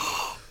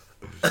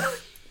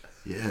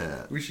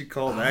 Yeah. We should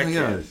call that kid.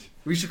 Gosh.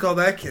 We should call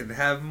that kid and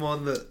have him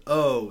on the.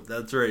 Oh,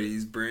 that's right.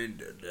 He's brain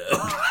dead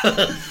now.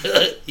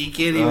 He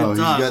can't even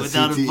talk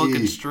without CTE. a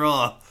fucking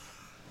straw.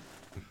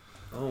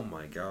 Oh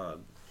my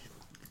god.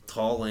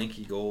 Tall,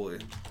 lanky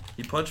goalie.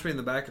 He punched me in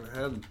the back of the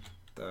head,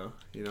 though.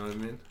 You know what I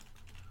mean?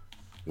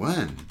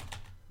 When?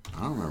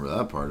 I don't remember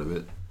that part of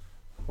it.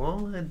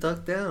 Well, I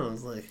ducked down. I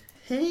was like,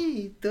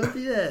 hey, don't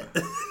do that.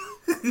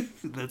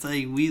 That's how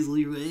you weasel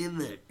your way in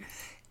there.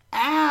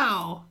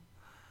 Ow!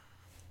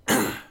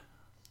 I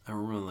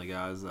remember one of the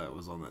guys that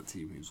was on that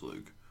team, he was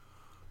like,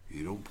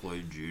 you don't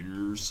play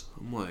juniors?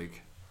 I'm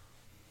like,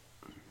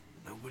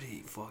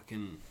 nobody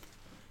fucking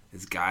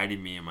is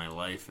guiding me in my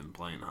life in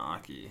playing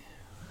hockey.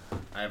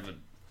 I have a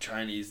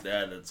Chinese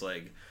dad that's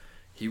like,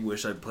 he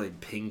wished I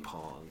played ping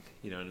pong.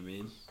 You know what I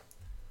mean?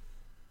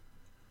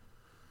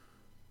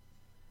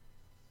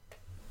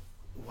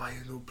 Why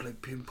you don't play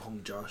ping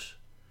pong, Josh?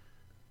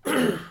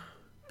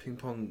 Ping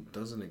pong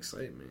doesn't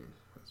excite me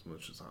as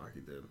much as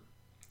hockey did.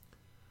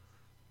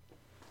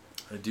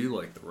 I do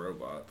like the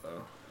robot,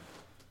 though.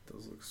 It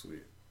does look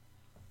sweet.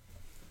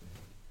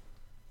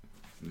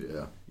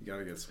 Yeah. You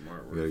gotta get some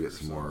artwork. We gotta get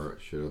some more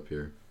shit up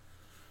here.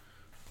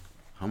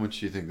 How much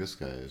do you think this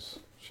guy is?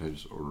 Should I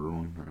just order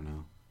one right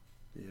now?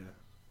 Yeah.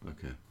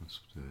 Okay, let's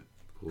do it.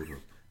 Pull it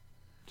up.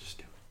 Just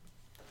do it.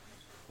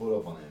 Pull it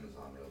up on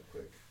Amazon real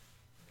quick.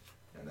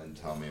 And then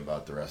tell me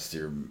about the rest of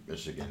your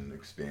Michigan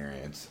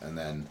experience. And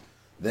then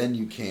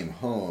you came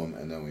home,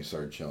 and then we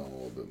started chilling a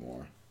little bit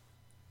more.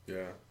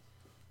 Yeah.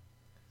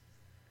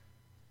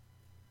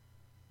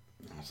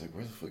 I was like,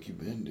 where the fuck you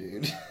been,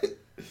 dude?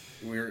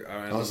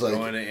 I was like,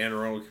 going to Anne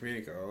Arundel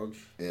Community College.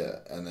 Yeah,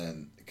 and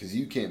then, because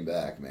you came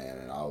back, man,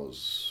 and I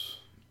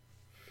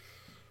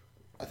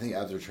think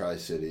after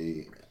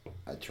Tri-City,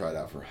 I tried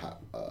out for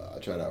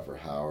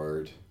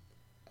Howard,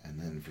 and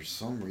then for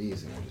some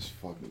reason, I just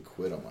fucking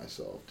quit on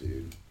myself,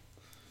 dude.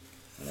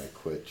 And I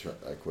quit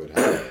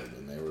Howard,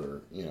 and they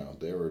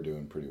were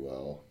doing pretty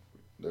well.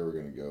 They were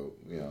going to go,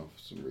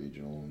 some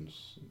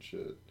regionals and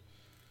shit.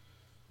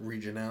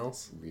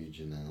 Regionals.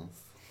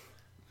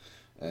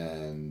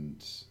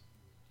 And,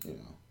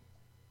 and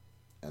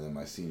then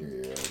my senior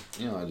year,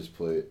 I just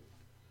played.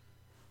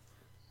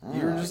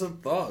 You were just a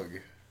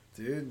thug,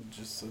 dude.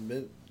 Just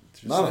admit.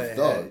 Not a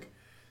thug.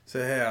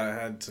 Say, hey, I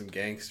had some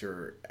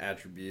gangster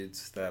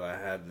attributes that I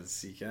had to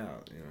seek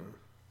out,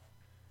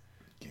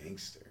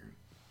 Gangster.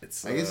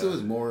 I guess it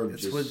was more of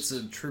it's just... what's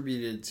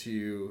attributed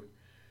to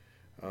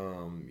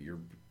your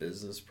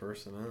business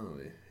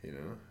personality,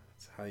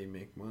 It's how you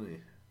make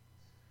money.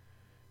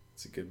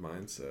 It's a good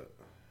mindset.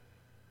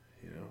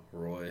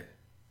 Roy.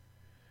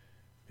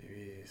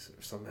 Maybe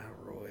somehow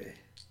Roy.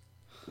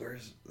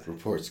 Where's...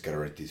 Reports. Gotta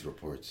write these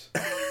reports.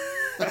 Love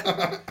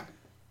my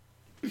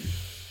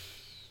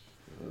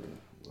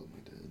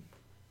dad.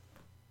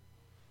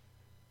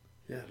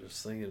 Yeah,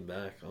 just thinking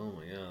back. Oh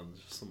my god,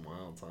 just some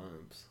wild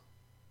times.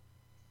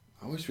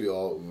 I wish we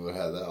would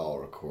have that all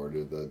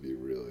recorded. That'd be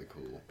really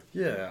cool.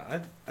 Yeah,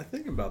 I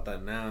think about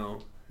that now.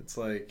 It's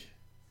like,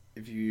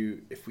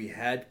 if we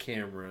had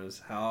cameras,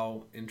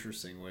 how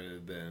interesting would it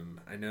have been?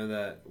 I know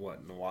that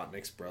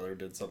Nowotnik's brother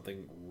did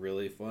something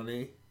really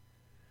funny.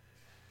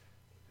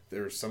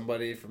 There was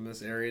somebody from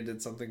this area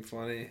did something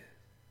funny.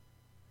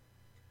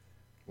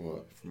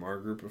 What? From our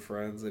group of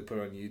friends, they put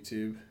on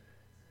YouTube.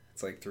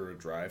 It's like through a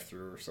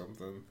drive-through or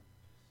something.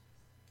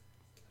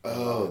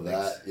 Oh,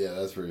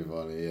 that's pretty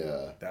funny.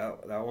 Yeah.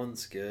 That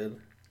one's good.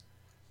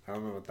 I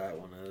don't know what that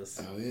one is.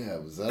 Oh yeah,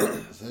 was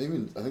that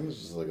even? I think it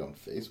was just like on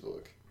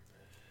Facebook.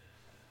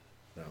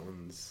 That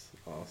one's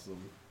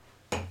awesome.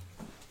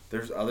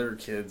 There's other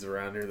kids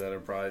around here that are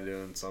probably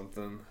doing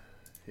something,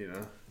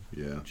 Yeah.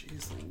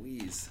 Jeez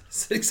Louise.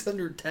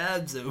 600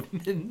 tabs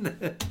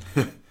open.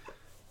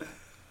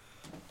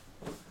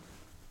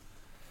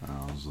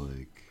 I was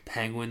like...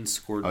 Penguins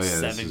scored this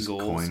 7 is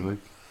goals. Coinwick.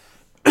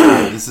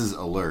 This is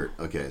alert.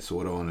 Okay, so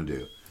what do I want to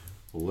do?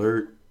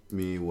 Alert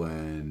me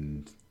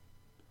when...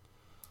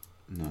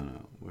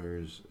 No.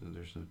 There's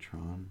no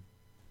Tron?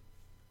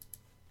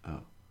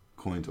 Oh.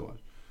 Coin to watch.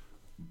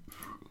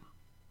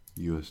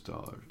 US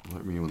dollar.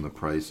 Alert me when the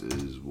price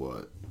is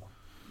what?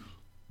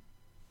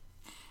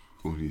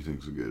 What do you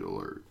think's a good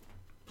alert?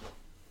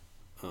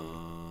 If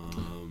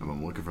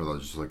I'm looking for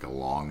just like a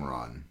long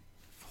run.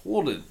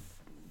 Hold it.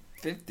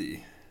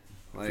 50.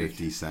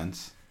 50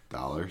 cents?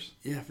 Dollars?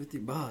 Yeah,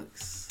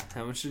 $50.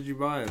 How much did you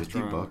buy it?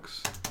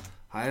 $50.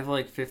 I have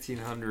like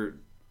 1,500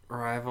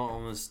 Or I have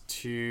almost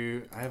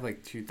two. I have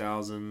like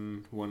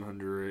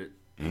 2,103.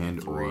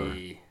 And or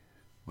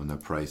when the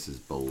price is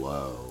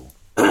below,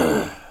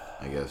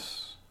 I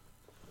guess,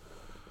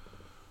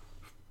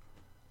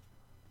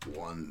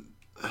 one,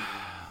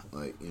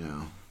 like,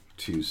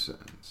 2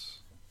 cents.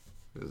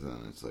 Because then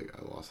it's like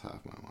I lost half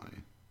my money.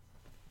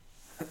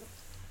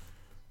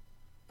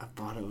 I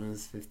bought it when it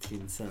was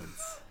 15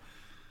 cents.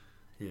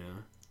 Yeah.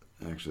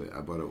 Actually,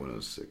 I bought it when it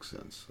was 6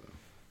 cents. So.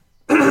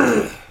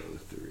 That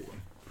was 3.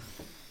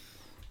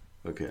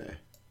 Okay.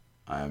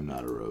 I am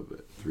not a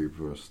robot. 3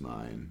 plus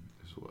 9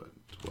 is what?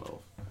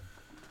 12.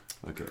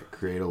 Okay.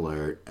 Create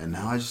alert. And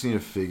now I just need to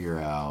figure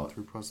out.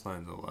 3 plus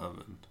 9 is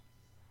 11.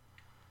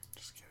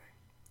 Just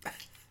kidding.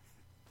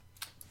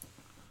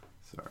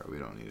 Sorry, we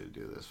don't need to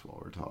do this while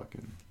we're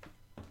talking.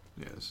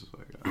 Yeah, this is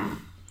what I got.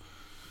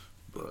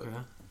 But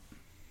Okay.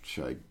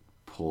 should I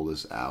pull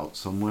this out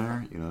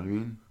somewhere? You know what I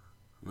mean?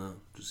 No,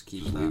 just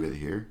keep Just that. leave it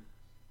here?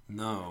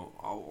 No,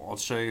 I'll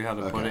show you how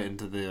to put it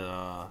into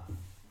the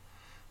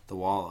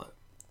wallet.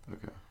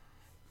 Okay.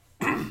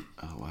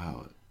 Oh,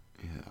 wow.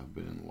 Yeah, I've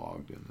been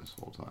logged in this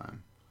whole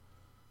time.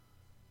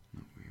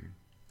 Not weird.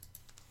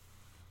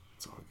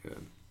 It's all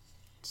good.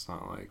 It's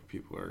not like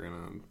people are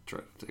gonna try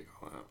to take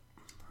all that.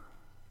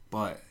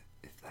 But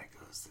if that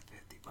goes to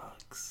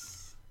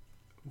 $50,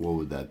 What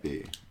would that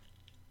be?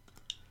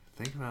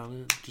 think about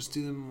it. Just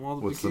do the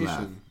multiplication. What's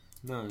the math?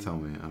 No, Tell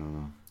me. I don't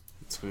know.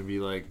 it's gonna be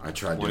like I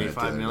tried doing it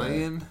the 25 other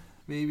million,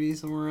 maybe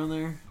somewhere around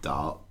there.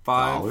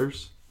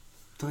 Dollars?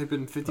 Type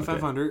in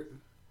 5,500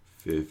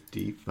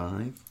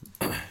 55?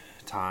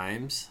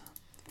 times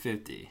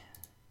 50.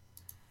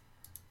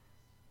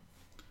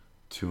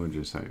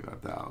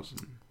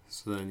 275,000.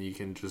 So then you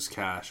can just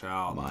cash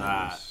out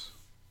Minus.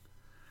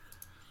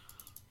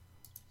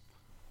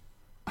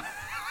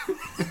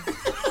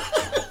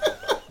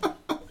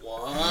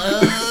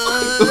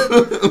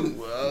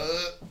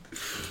 What?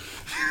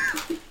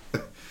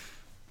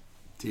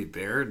 Dude,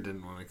 Barrett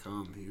didn't want to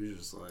come. He was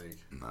just like...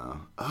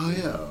 No. Oh,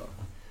 yeah.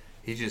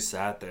 He just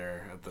sat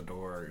there at the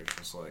door,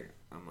 just like,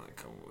 I'm not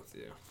coming with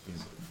you. He's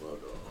like, fuck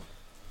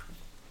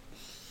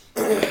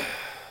off.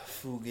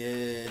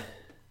 Fugue.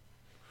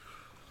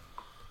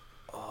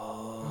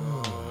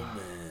 Oh,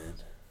 man.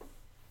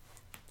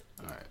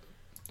 Alright.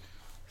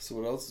 So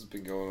what else has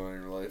been going on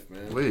in your life,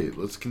 man? Wait,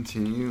 let's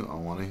continue. I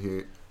want to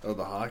hear... Oh,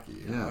 the hockey.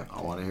 Yeah,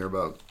 I want to hear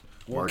about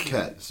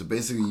Marquette. So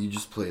basically, you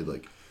just played,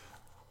 like,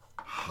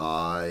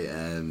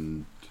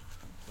 high-end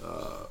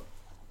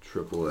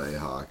AAA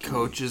hockey.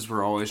 Coaches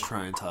were always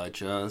trying to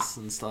touch us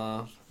and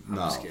stuff. I'm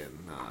No. just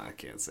kidding. No, I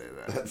can't say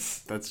that.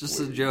 That's just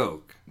weird. a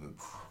joke.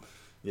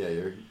 Yeah,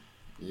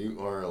 you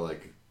are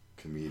like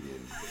a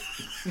comedian.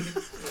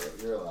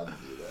 You're allowed to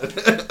do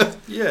that.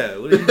 Yeah,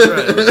 what are you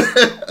trying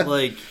to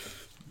like?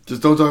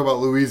 Just don't talk about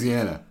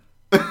Louisiana.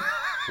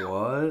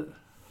 What?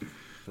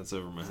 That's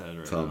over my head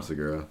right Tom now.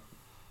 Segura.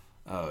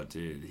 Oh,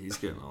 dude, he's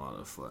getting a lot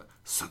of flack.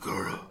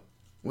 Segura.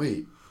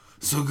 Wait,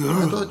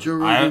 Segura. I thought Joe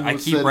Rogan I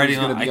was keep said he was writing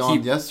going to on. be I on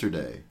keep.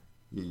 yesterday.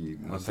 He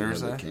must have had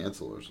Thursday? to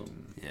cancel or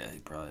something. Yeah, he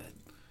probably had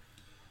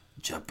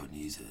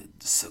Japanese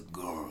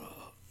Segura.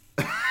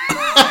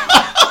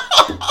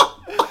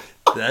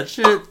 That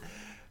shit.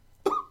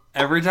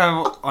 Every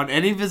time on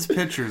any of his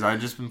pictures, I've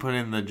just been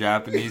putting the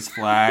Japanese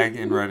flag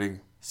and writing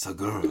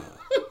Segura.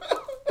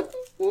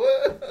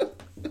 What?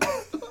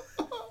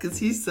 Because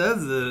he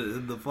says it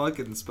in the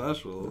fucking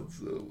special. That's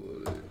so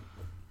funny.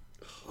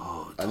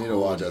 Oh, I need to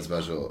watch that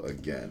special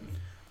again.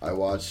 I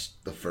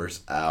watched the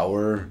first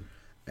hour,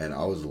 and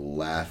I was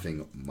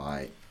laughing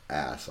my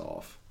ass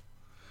off.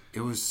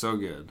 it was so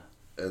good.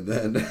 And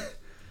then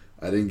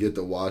I didn't get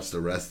to watch the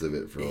rest of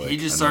it for like He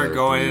just started another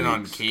going 3 in on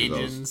weeks 'cause I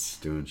was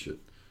Cajuns. doing shit.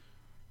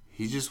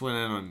 He just went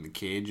in on the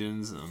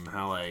Cajuns and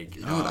how like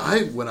You know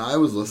what? When I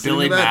was listening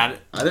Billy to that, Mad-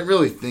 I didn't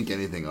really think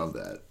anything of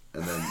that.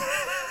 And then,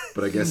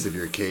 but I guess if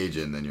you're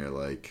Cajun, then you're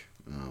like,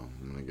 oh,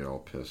 I'm gonna get all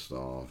pissed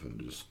off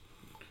and just.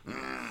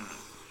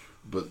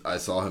 But I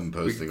saw him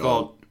posting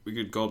we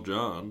could call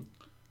John,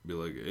 be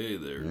like, hey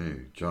there. Hey,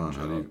 John,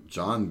 how do you?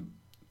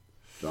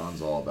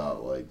 John's all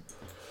about like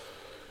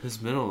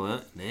His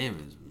middle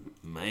name is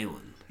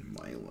Malin.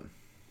 Mylan.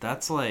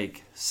 That's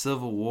like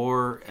Civil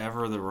War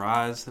ever the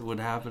rise that would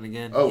happen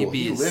again. Oh, He'd well,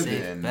 be he a lived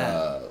safe in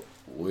bet.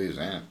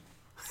 Louisiana.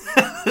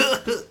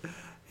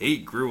 He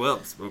grew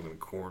up smoking a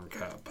corn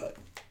cob pipe,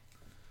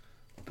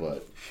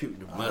 But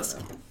shooting a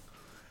musket.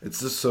 it's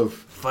just so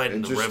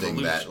Fighting the interesting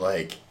that revolution.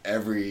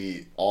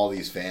 like all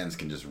these fans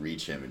can just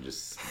reach him and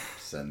just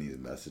send these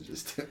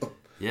messages to him.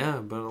 Yeah,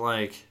 but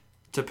like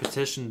to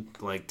petition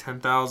like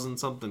 10,000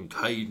 something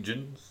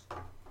Cajuns,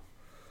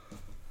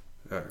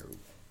 or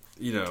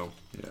Yeah.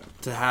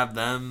 to have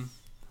them.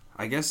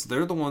 I guess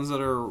they're the ones that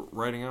are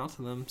writing out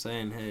to them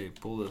saying, "Hey,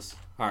 pull this."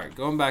 All right,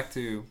 going back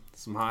to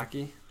some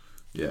hockey.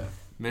 Yeah.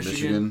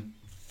 Michigan.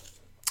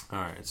 All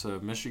right, so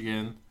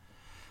Michigan.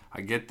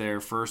 I get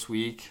there first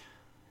week.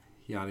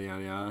 Yada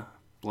yada yada.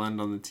 Blend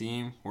on the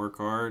team. Work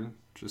hard.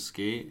 Just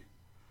skate.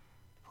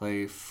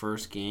 Play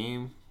first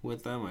game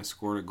with them. I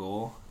scored a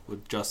goal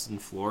with Justin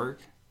Flork.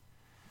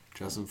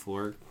 Justin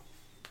Flork,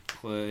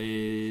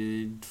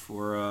 played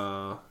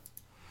for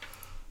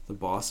the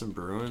Boston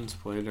Bruins.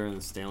 Played during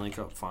the Stanley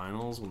Cup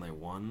Finals when they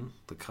won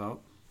the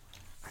cup.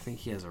 I think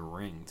he has a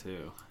ring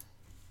too.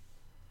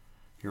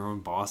 You remember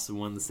when Boston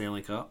won the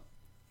Stanley Cup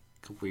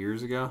a couple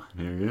years ago?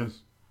 Here he is.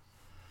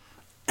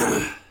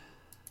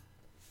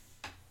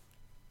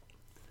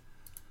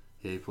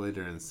 Yeah, he played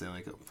during the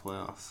Stanley Cup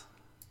playoffs.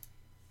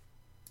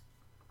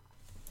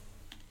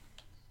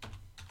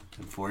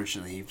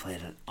 Unfortunately, he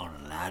played it on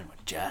a line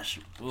with Josh.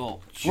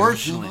 Well,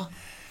 fortunately,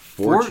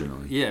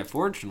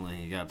 fortunately,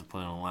 he got to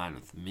play on a line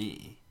with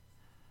me.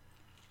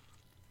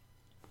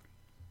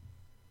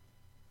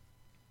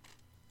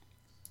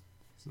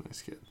 He's a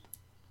nice kid.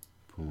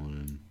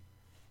 Pulling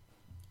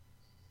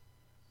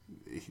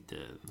in. He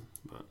did,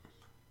 but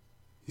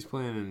he's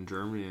playing in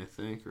Germany, I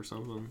think, or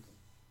something.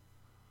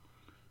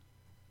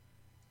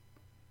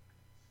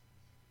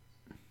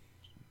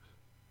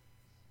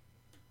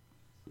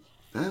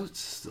 That was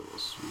still a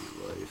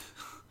sweet life.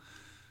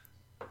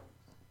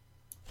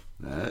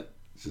 That,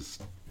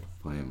 just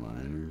playing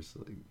minors,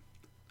 like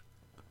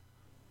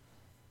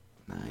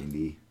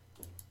 90.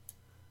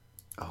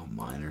 Oh,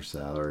 minor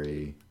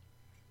salary,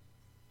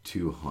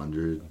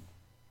 200.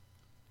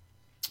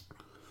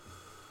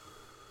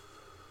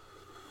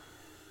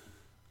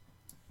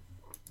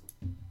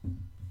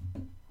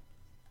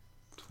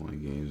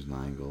 Games,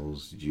 9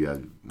 goals. Did you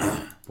have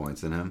more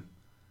points than him?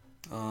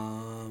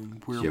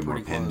 We Did you have more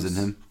pims than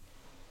him?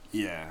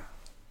 Yeah.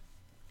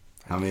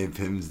 How many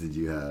pims did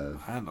you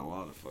have? I had a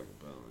lot of fucking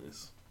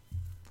penalties.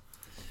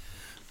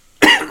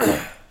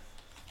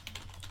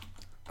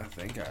 I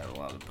think I had a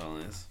lot of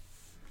penalties.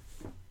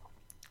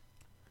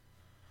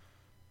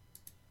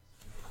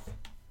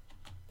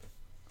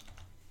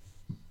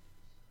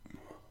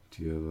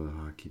 Do you have a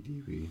hockey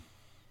DB?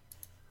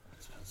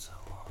 It's been so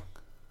long.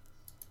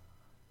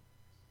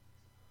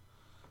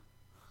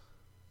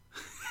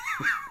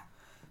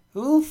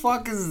 Who the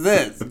fuck is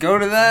this? Go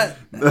to that?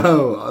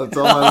 No, it's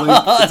on my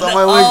link. It's on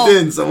my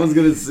LinkedIn. Someone's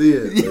gonna see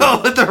it.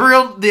 Yo, but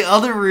the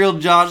other real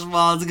Josh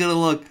Bond's gonna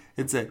look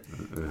and say,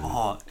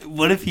 "Oh,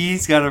 what if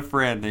he's got a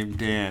friend named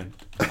Dan?"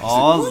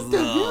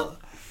 Also,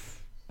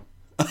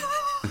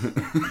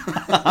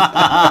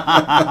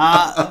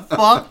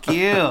 fuck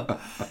you.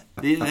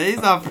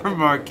 He's not from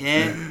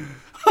Marquette.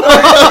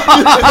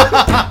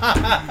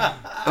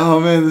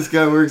 Oh man, this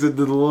guy works at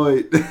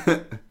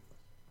Deloitte.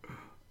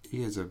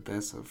 He is our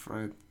best of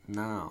friend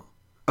now.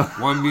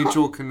 One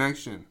mutual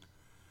connection.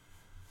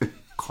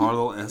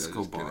 Carlo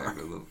Escobar.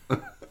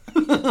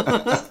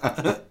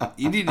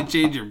 You need to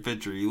change your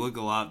picture. You look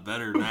a lot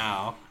better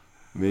now.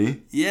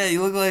 Me? Yeah,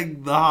 you look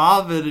like the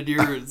Hobbit in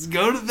yours.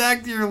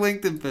 Back to your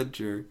LinkedIn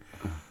picture.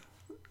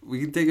 We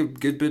can take a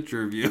good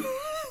picture of you.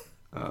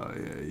 Oh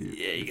yeah,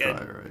 you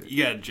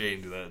gotta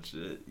change that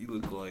shit. You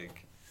look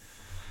like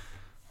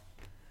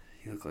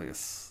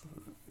just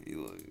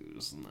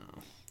no.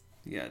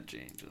 You gotta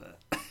change that.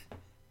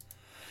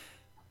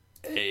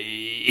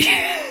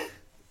 Hey.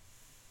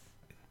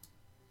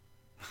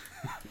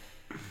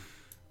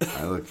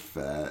 I look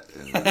fat.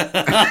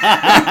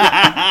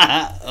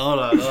 Hold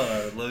on.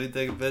 Let me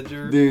take a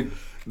picture. Dude,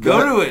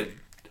 go to it.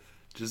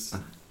 Just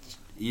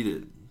eat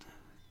it.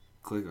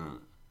 Click on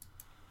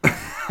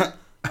it.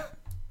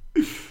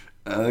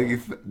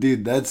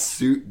 Dude, that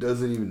suit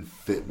doesn't even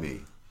fit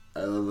me.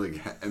 I look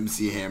like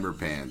MC Hammer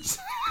pants.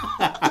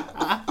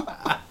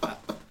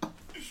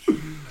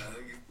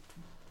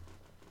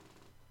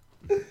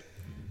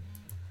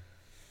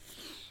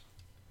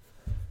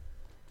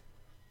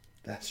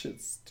 That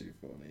shit's too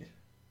funny.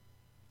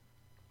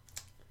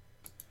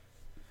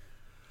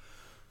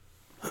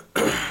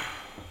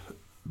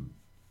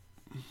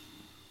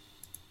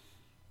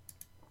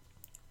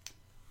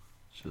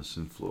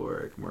 Justin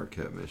Florek,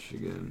 Marquette,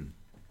 Michigan.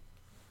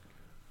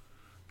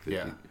 50.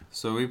 Yeah.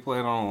 So we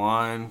played on a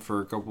line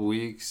for a couple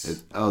weeks.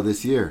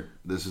 This year.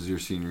 This is your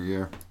senior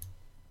year.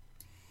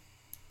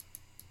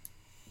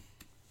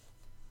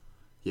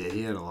 Yeah,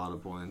 he had a lot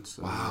of points.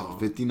 Wow,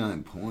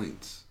 59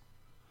 points.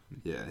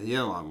 Yeah, he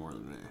had a lot more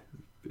than me.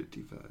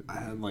 55. I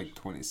had like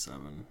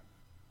 27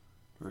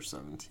 or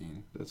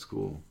 17. That's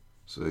cool.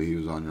 So he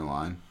was on your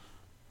line?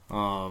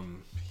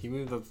 He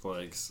moved up to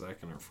like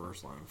second or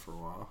first line for a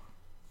while.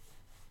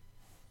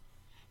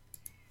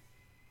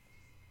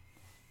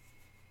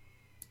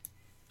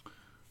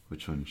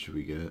 Which one should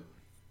we get?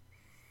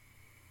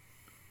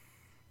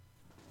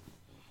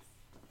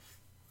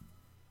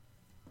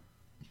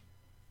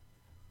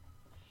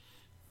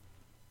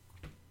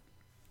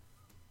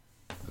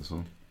 This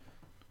one?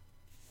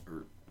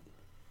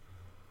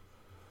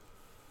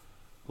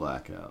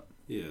 Blackout.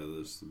 Yeah,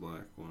 there's the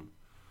black one.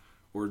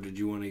 Or did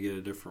you want to get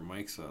a different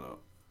mic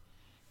setup?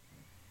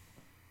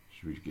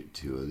 Should we get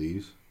 2 of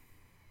these?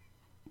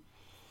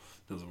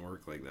 Doesn't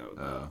work like that with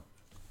that.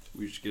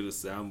 We should get a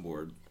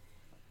soundboard.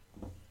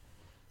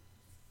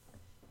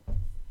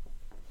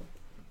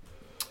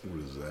 What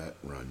does that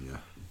run you?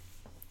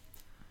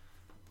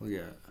 Look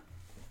at it.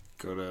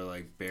 Go to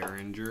like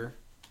Behringer.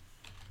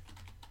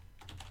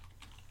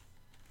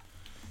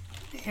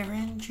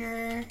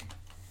 Behringer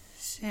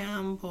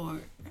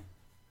soundboard.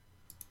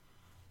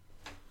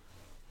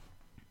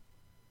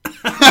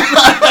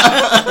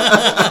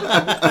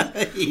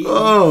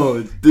 Oh,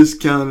 it's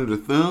discounted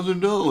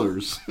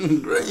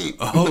 $1,000. Great.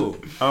 Oh,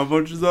 how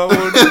much is that one?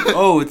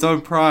 Oh, it's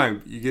on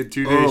Prime. You get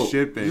 2 days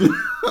shipping.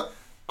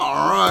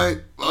 All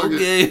right.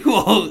 Okay,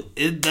 well,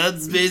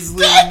 that's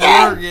basically a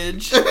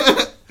mortgage.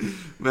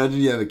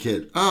 Imagine you have a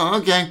kid. Oh,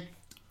 okay.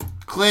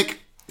 Click.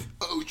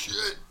 Oh,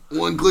 shit.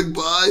 1 click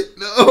buy.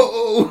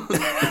 No.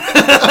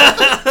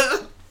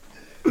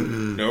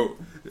 No.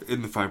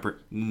 In the fine print,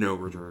 no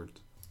returns.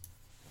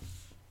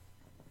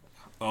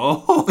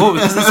 Oh,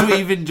 is this what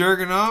you've been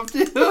jerking off to?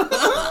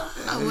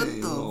 What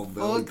the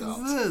fuck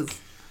is this?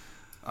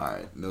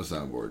 Alright, no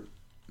soundboard.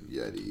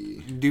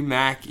 Yeti. Do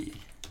Mackie.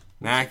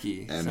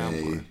 Mackie.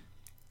 M-A.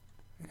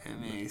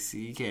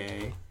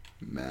 M-A-C-K.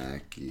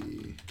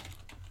 Mackie.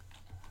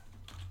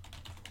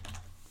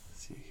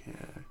 C-K.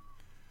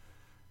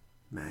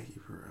 Mackie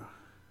Pro.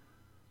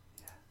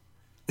 Yeah.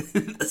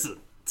 That's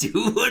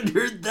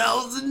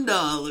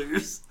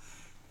 $200,000.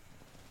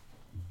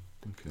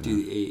 Okay. Do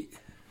the 8.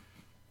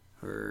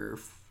 Or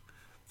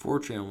 4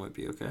 channel might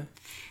be okay.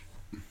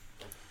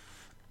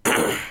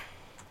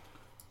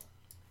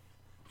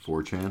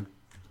 4chan?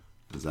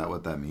 Is that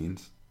what that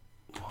means?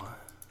 What?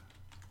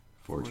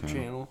 4 4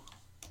 channel?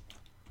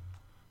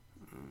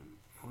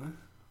 What?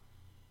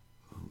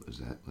 Oh, is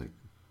that like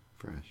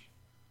fresh?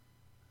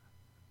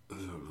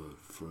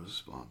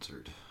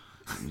 Sponsored.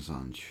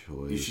 Amazon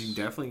Choice. You should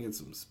definitely get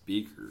some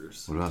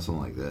speakers. What about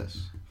something like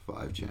this?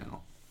 5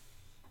 channel.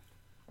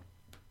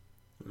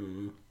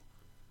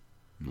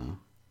 No.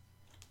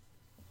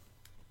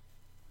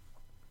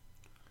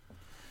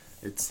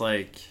 It's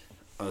like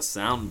a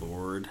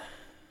soundboard.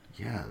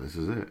 Yeah, this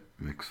is it.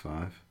 Mix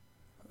 5.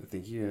 I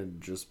think you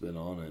had just been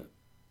on it.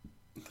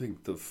 I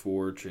think the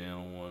 4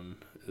 channel one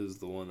is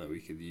the one that we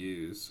could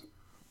use.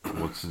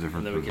 What's the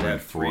difference then we could between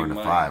have 4 3 and a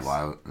mics. 5?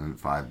 Why isn't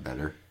 5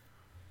 better?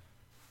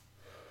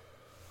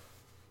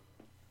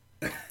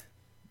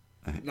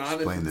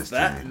 Explain this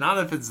to me. Not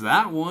if it's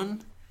that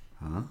one.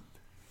 Huh?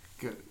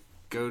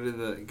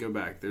 Go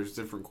back. There's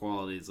different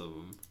qualities of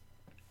them.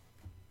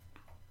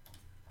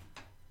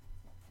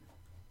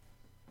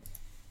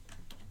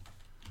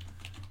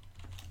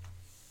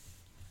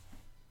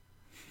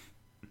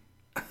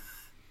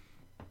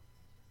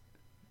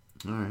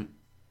 All right.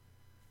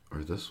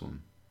 Or this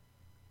one.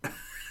 I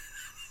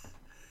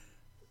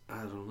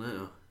don't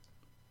know.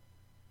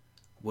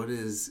 What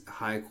is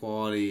high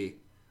quality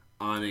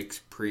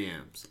Onyx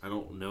preamps? I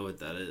don't know what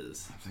that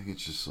is. I think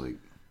it's just like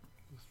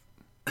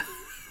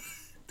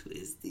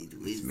Twisty.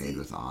 it's made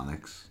with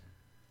onyx.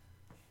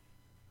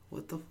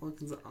 What the fuck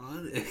is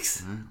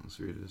Onyx? All right, let's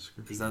read the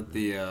description. Is that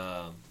the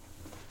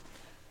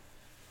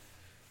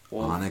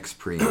Onyx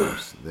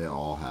preamps? They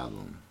all have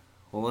them.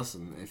 Well,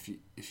 listen.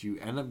 If you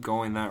end up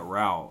going that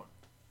route,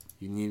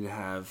 you need to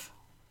have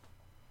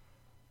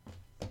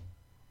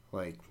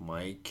like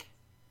mic,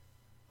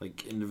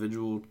 like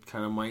individual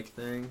kind of mic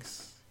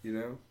things. You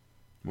know.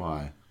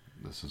 Why?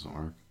 This doesn't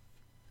work.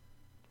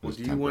 Well, It's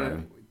do you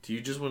temporary. Do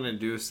you just want to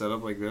do a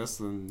setup like this?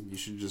 Then you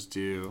should just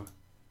do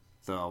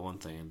the one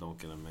thing and don't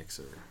get a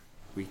mixer.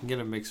 We can get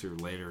a mixer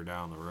later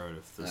down the road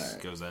if this Alright.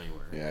 goes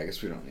anywhere. Yeah, I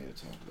guess we don't need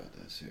to talk about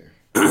this here.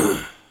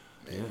 Maybe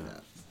Yeah.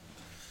 not.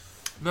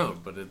 No,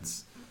 but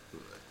it's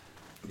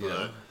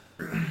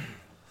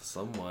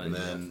somewhat. And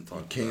you have then to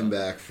talk came about.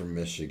 back from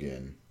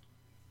Michigan.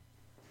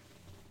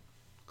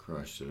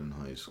 Crushed it in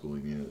high school.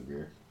 You needed a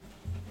beer.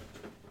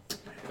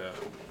 Yeah.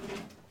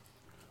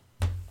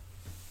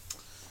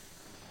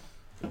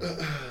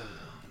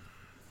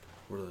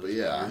 But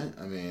yeah,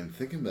 I mean,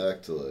 thinking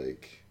back to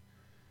like,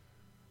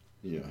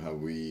 you know, how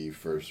we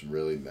first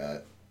really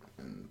met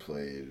and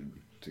played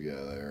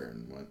together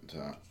and went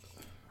to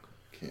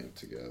camp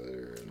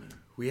together, and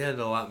We had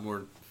a lot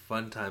more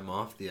fun time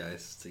off the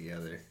ice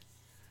together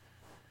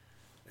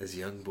as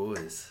young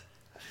boys.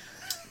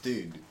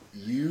 dude,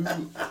 you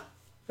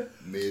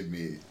made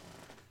me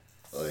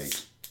like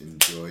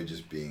enjoy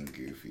just being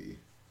goofy.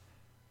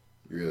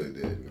 You really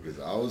did, because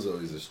I was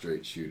always a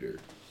straight shooter.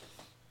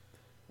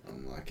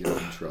 I'm not getting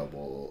in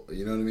trouble.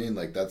 You know what I mean?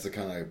 Like, that's the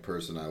kind of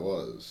person I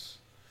was.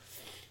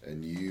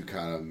 And you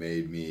kind of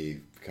made me,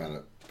 kind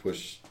of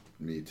pushed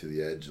me to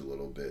the edge a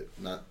little bit.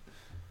 Not,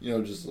 you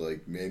know, just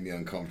like made me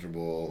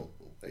uncomfortable,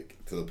 like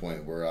to the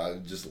point where I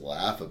would just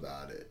laugh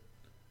about it.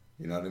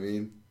 You know what I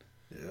mean?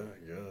 Yeah, I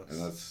guess.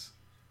 And that's,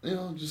 you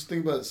know, just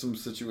think about some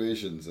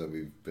situations that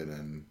we've been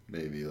in.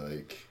 Maybe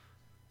like,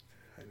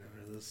 I know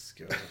where this is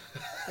going.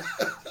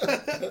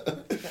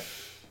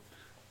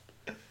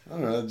 I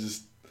don't know,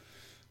 just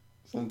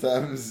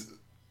sometimes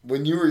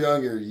when you were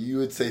younger, you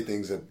would say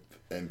things that,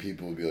 and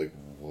people would be like,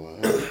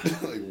 what?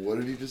 Like, what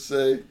did he just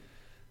say?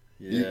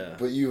 Yeah.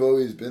 But you've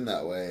always been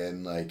that way,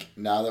 and like,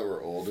 now that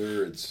we're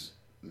older, it's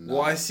not.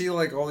 Well, I see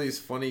like all these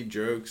funny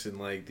jokes and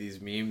like these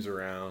memes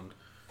around,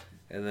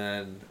 and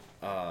then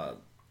I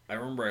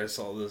remember I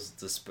saw this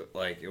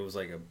like it was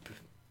like a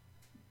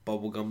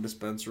bubblegum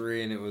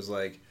dispensary, and it was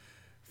like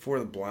for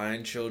the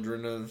blind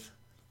children of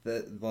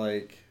that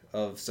like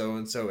of so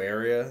and so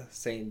area,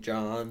 St.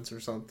 John's or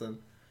something.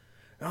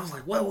 And I was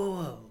like,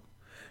 whoa,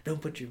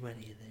 don't put your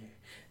money in there.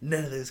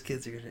 none of those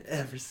kids are gonna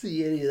ever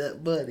see any of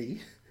that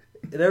money.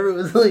 And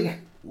everyone's like,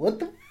 what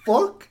the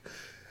fuck?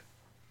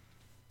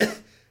 And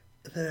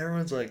then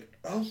everyone's like,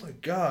 oh my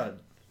god.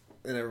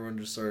 And everyone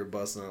just started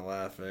busting out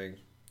laughing.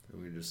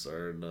 And we just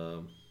started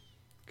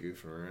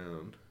goofing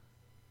around.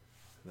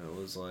 And that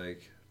was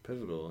like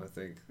pivotal. I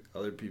think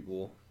other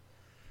people,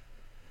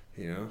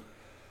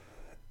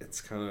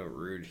 it's kind of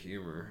rude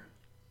humor.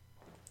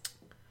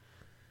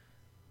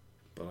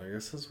 But I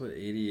guess that's what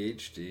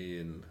ADHD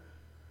and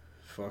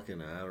fucking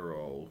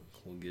Adderall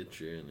will get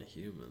you in a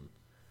human.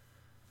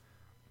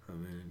 I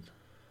mean,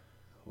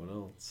 what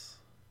else?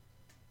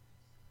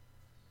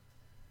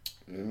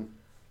 Yeah.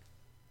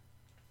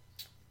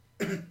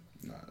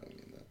 No, I don't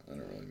mean that. I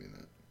don't really mean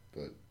that.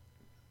 But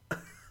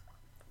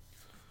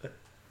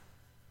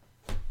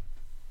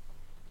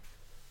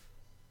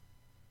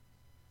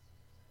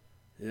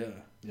yeah.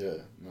 Yeah.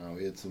 No,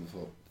 we had some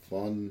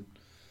fun.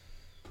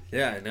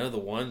 Yeah, I know the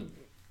one.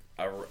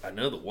 I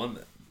know the one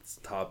that's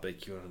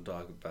topic you want to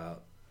talk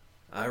about.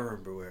 I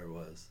remember where it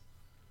was.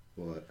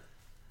 What?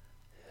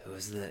 It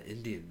was in that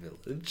Indian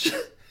village.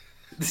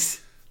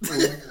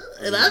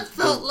 And I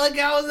felt like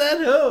I was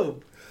at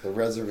home. The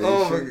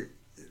reservation.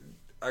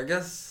 I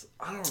guess,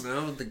 I don't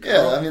know. The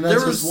girl, yeah, I mean, that's,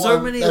 there just, was so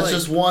one, many, that's like,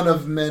 just one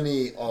of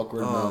many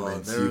awkward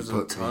moments. There was a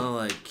put ton of,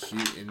 like,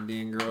 cute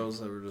Indian girls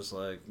that were just,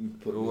 like,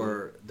 they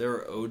were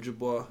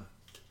Ojibwa.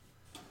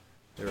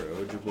 They were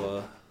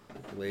Ojibwa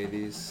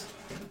ladies.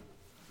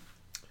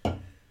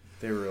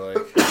 They were,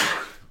 like,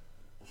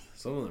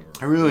 some of them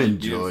were I really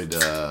beautiful.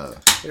 enjoyed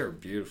They were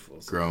beautiful.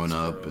 growing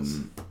up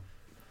and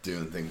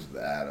doing things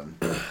with Adam.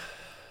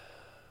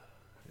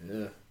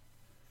 Yeah.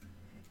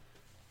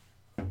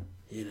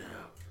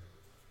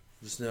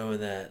 Just knowing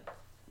that.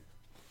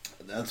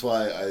 That's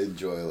why I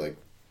enjoy, like,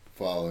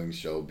 following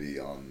Shelby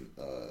on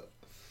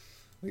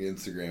like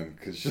Instagram,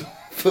 because she'll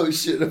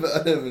post shit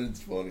about him and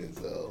it's funny as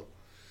hell.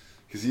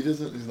 Because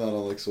he's not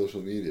on, like,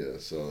 social media,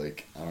 so,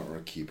 like, I don't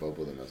really keep up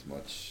with him as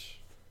much.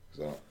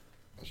 Because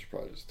I should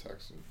probably just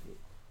text him. But.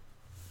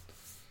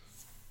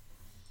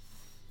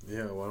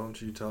 Yeah, why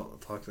don't you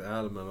talk to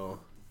Adam at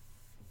all?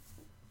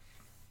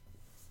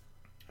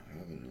 I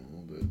haven't in a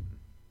little bit.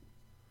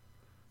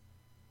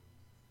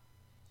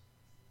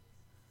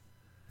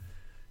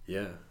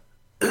 Yeah.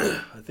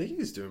 I think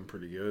he's doing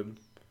pretty good.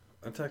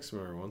 I text him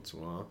every once in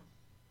a while.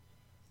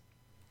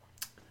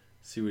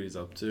 See what he's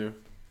up to.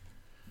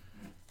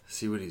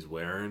 See what he's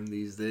wearing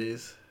these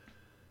days.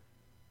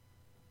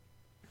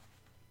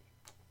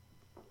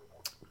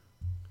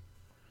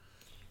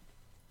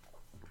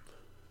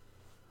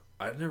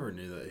 I never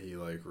knew that he,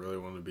 like, really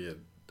wanted to be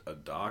a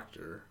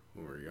doctor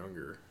when we were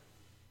younger.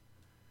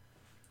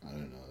 I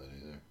didn't know that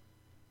either.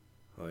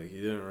 Like,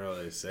 he didn't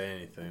really say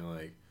anything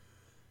like,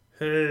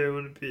 hey, I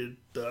want to be a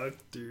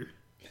doctor.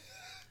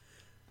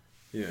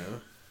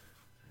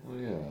 Well,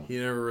 yeah. He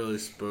never really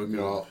spoke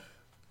of,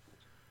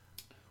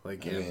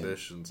 like, I mean,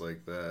 ambitions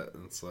like that.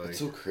 And it's like, it's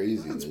so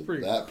crazy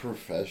that that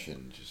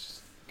profession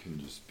can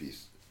just be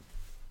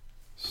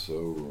so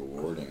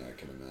rewarding, I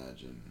can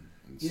imagine.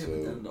 And yeah, so,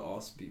 but then to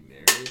also be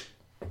married,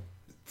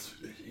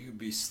 you could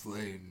be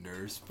slaying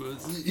nurse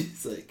pussy.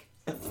 It's like,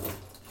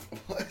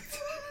 what?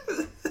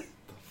 The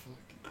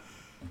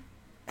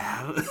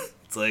fuck?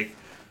 it's like,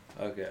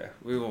 okay,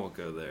 we won't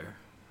go there.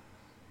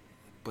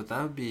 But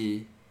that'd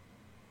be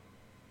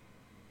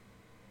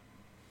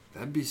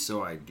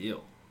so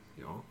ideal,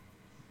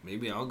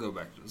 Maybe I'll go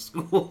back to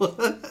school.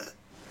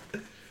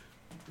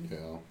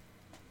 Yeah.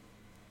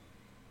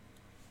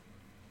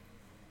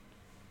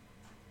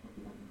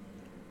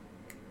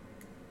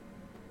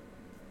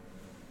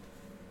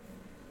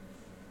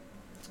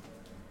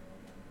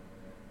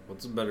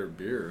 What's a better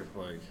beer?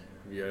 Like,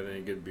 have you had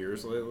any good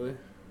beers lately?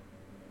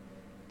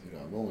 Dude,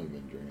 I've only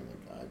been drinking,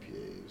 like,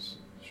 IPAs,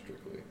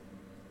 strictly.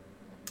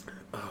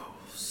 Oh,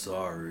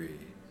 sorry.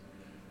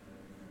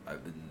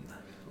 I've been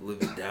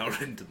living down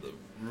into the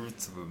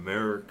roots of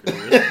America.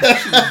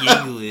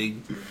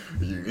 Yingling.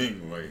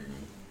 Yingling.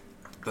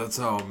 That's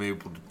how I'm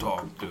able to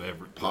talk to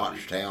everybody.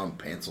 Pottstown,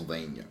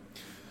 Pennsylvania.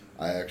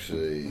 I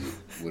actually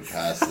would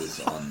pass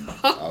this on.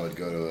 I would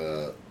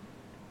go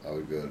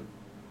to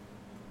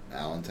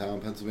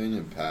Allentown, Pennsylvania,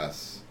 and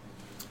pass.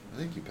 I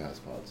think you pass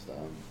Pottstown.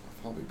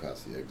 I'll probably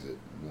pass the exit.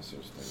 Unless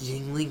there's things.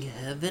 Yingling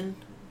Heaven?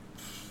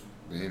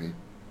 Maybe.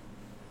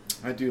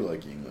 I do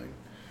like Yingling,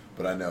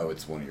 but I know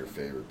it's one of your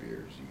favorite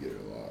beers. You get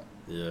it a lot.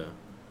 Yeah.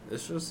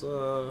 It's just,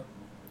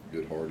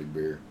 Good hearty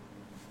beer.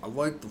 I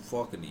like the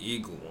fucking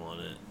eagle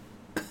on it.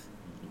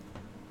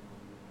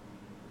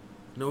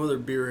 No other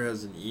beer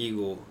has an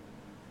eagle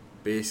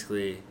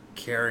basically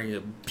carrying a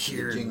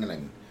beer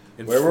Jingling.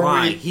 and Where were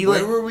flying. we?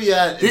 Where were we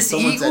at? This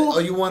someone said, eagle? "Oh,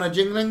 you want a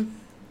jingling?"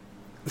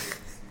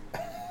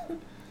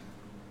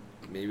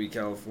 Maybe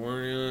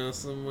California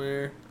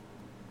somewhere.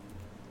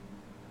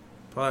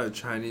 Probably a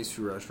Chinese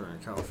food restaurant in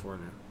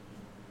California.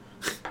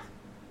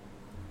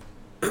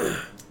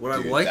 What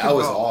Dude, I like that about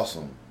was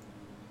awesome.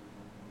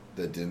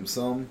 The dim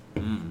sum.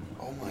 Mm.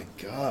 Oh my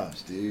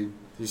gosh, dude!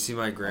 Did you see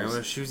my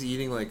grandma? She was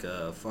eating like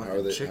a fucking How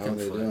are they chicken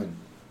foot. doing?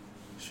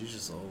 She's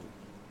just old.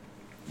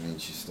 I mean,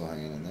 she's still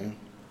hanging in there.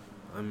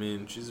 I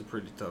mean, she's a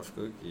pretty tough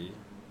cookie.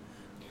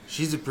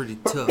 She's a pretty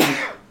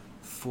tough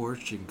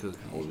fortune cookie.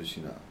 How old is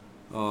she now?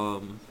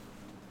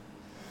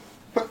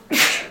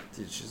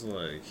 Dude, she's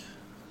like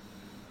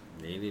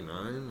 89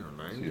 or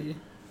 90.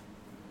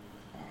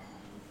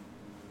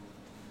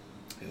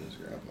 His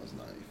grandpa's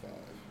 95.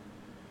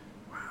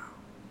 Wow.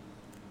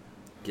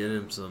 Get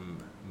him some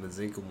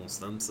mesenchymal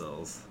stem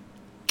cells.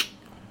 Oh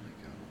my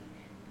gosh.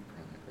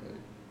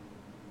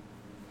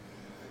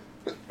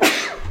 You're probably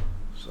right.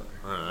 Sorry.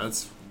 I know,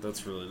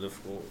 that's really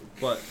difficult,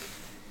 but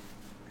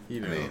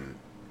you know. I mean,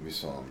 we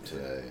saw him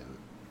today, and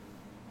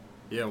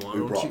yeah. Why we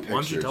don't brought you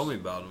pictures. tell me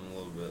about him a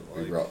little bit?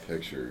 We Like, brought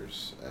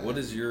pictures. And, what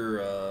is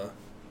your? I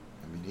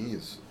mean,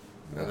 he's.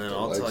 And left then a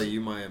I'll tell legacy.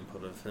 you my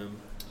input of him.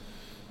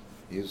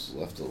 He's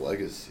left a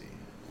legacy.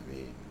 I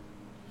mean,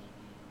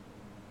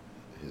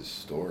 his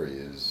story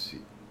is.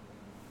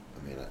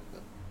 I mean,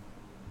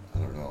 I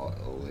don't know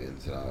all the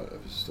ins and outs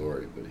of his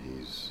story, but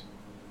he's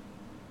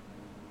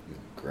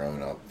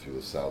grown up through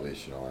the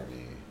Salvation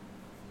Army.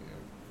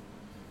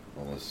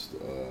 Almost.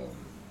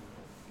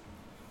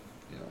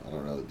 I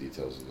don't know the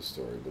details of the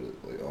story, but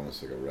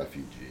almost like a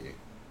refugee,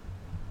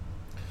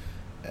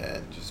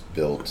 and just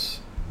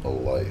built a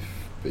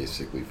life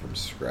basically from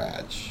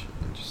scratch,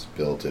 and just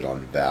built it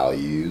on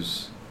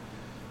values,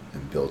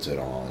 and built it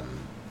on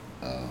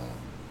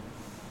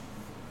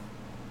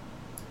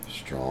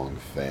strong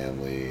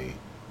family,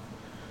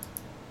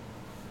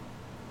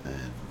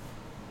 and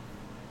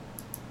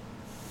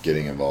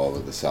getting involved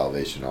with the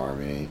Salvation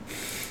Army.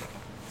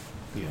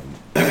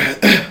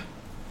 A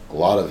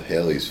lot of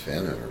Haley's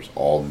family members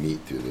all meet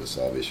through the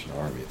Salvation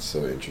Army. It's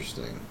so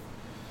interesting.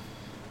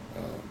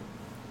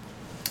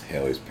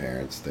 Haley's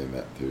parents, they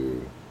met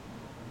through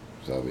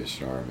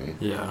Salvation Army.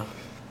 Yeah.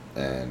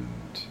 And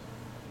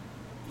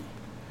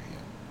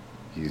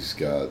he's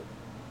got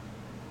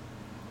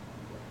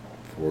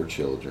 4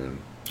 children.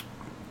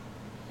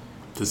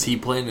 Does he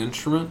play an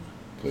instrument?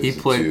 Plays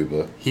the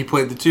tuba. He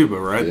played the tuba,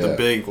 right? Yeah. The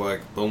big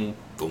like boom,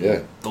 boom,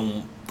 Yeah.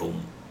 boom,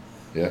 boom.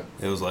 Yeah.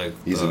 It was like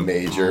He's a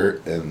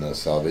major in the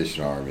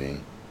Salvation Army,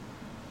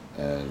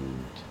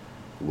 and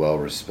well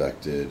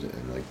respected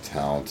and like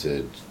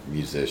talented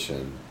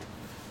musician,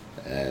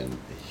 and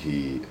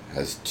he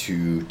has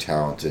 2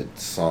 talented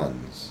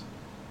sons,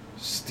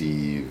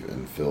 Steve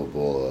and Phil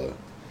Bulla.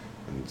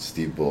 And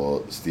Steve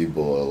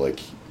Bulla, like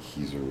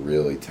he's a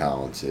really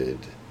talented,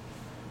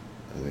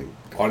 I think,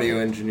 audio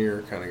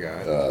engineer kind of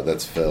guy.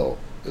 that's Phil,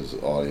 is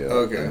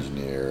audio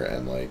engineer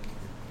and like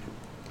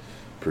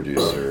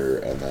producer,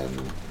 and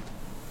then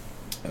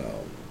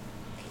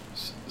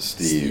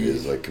Steve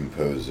is like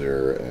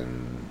composer,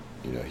 and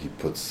he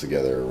puts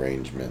together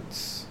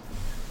arrangements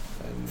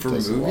and For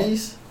does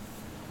movies?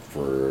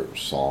 For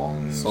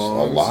songs, a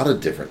lot of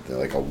different things,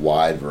 like a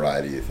wide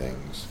variety of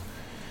things,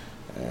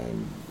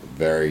 and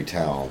very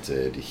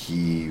talented.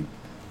 He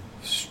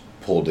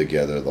pulled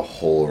together the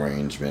whole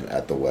arrangement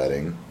at the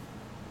wedding.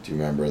 Do you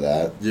remember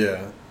that?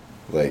 Yeah.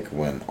 Like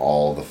when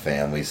all the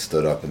family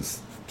stood up and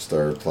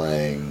started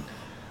playing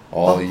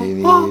 "All You Need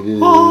Is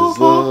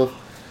Love."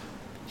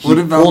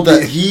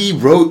 He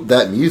wrote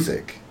that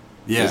music.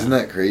 Yeah. Isn't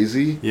that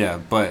crazy? Yeah,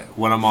 but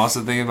what I'm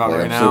also thinking about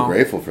right I'm now. so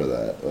grateful for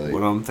that. Like,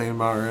 what I'm thinking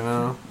about right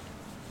now.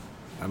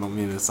 I don't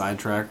mean to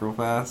sidetrack real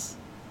fast.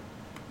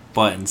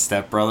 But in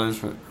Step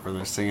Brothers, where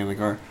they're singing in the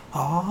car,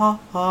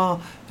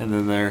 and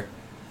then they're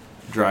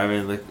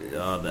driving the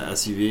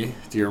SUV.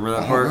 Do you remember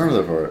that part? I don't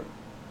remember that part.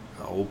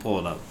 Oh, we'll pull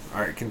it up.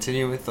 All right,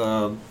 continue with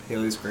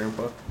Haley's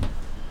grandpa.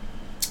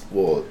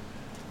 Well,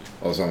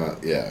 I was talking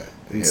about And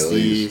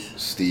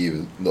Haley's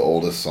Steve, the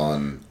oldest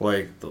son.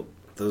 Like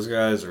those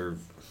guys are.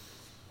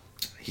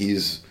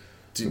 He's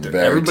Dude, a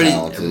very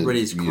talented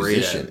everybody's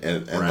musician, great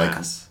at and like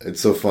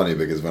it's so funny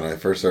because when I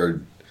first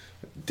started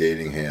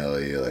dating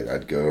Haley, like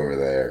I'd go over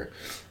there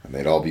and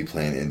they'd all be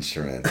playing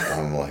instruments, and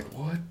I'm like,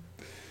 what?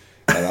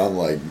 And I'm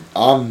like,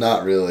 I'm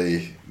not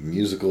really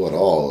musical at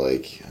all.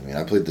 Like, I mean,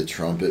 I played the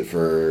trumpet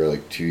for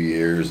like 2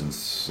 years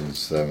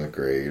since 7th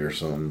grade or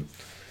something.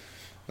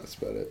 That's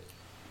about it.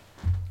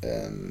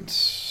 And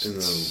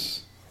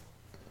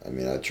I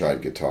mean, I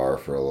tried guitar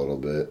for a little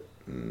bit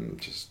and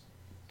just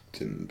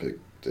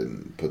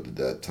didn't put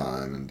that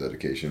time and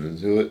dedication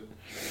into it.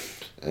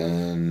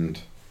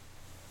 And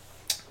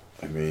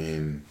I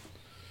mean,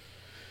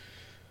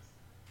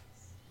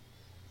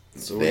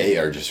 they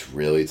are just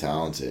really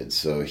talented.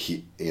 So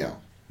he,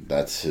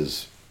 that's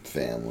his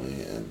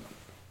family, and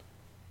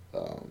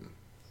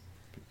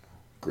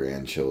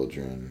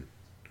grandchildren,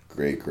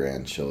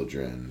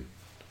 great-grandchildren.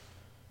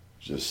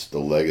 Just the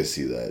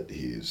legacy that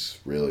he's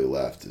really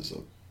left is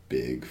a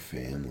big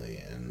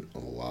family and a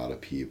lot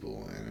of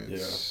people, and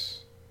it's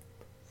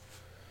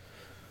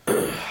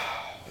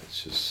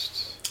it's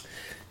just,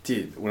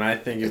 dude. When I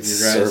think of it's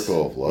your guys,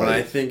 circle of life. When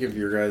I think of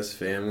your guys'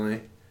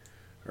 family,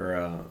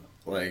 or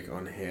like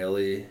on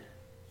Haley,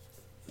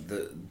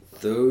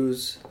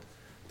 there's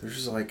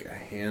just like a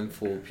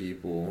handful of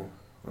people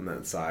on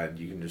that side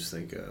you can just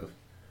think of.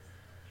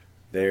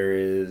 There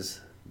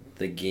is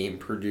the game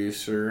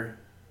producer,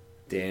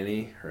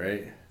 Danny,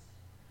 right?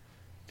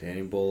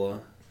 Danny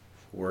Bola,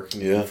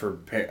 working Yeah. for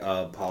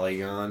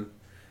Polygon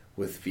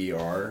with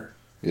VR.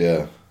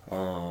 Yeah.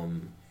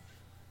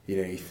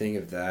 You think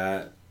of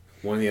that.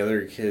 One of the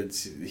other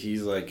kids,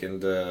 he's like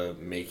into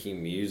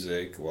making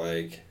music,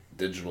 like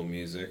digital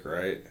music,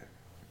 right?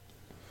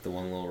 The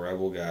one little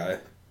rebel guy.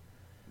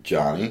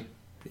 Johnny.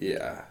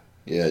 Yeah.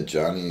 Yeah,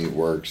 Johnny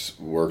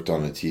worked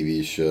on a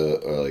TV show,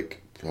 or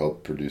like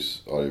helped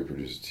audio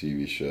produce a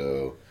TV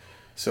show.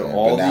 So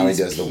but now he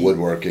does the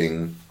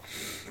woodworking.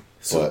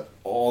 So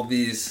all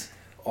these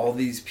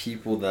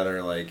people that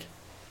are like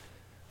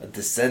a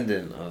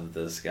descendant of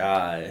this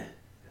guy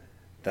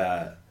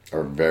that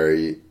are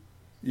very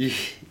you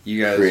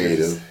guys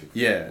creative.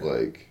 Yeah.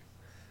 Like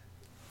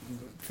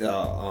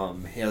the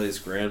Haley's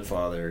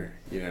grandfather,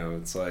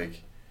 it's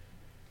like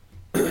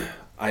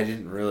I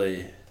didn't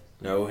really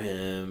know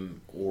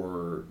him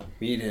or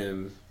meet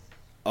him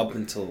up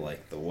until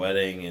like the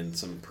wedding and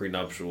some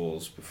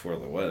prenuptials before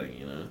the wedding,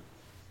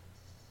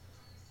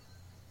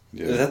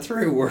 Yeah. Is that the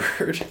right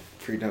word?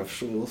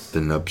 Prenuptials?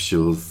 The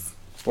nuptials.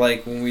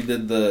 Like when we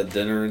did the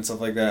dinner and stuff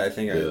like that, I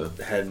think Yeah.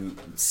 I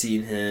had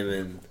seen him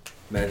and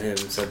met him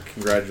and said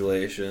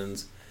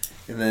congratulations.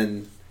 And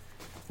then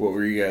what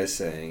were you guys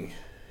saying?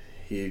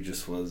 He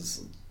just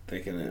was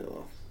thinking it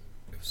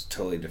was a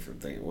totally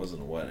different thing. It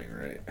wasn't a wedding,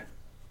 right?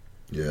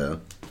 Yeah.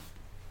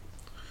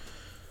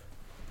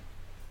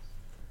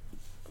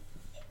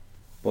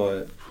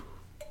 But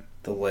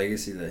the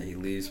legacy that he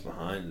leaves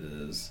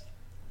behind is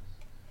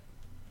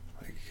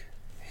like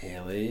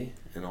Haley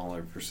and all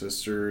of her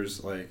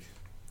sisters, like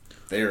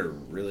they are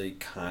really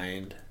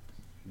kind,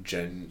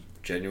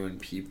 genuine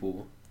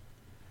people.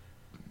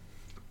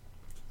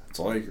 That's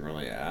all you can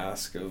really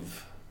ask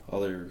of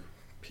other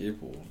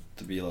people,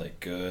 to be like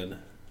good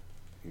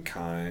and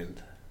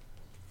kind.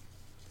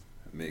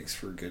 It makes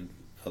for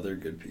other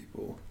good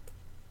people.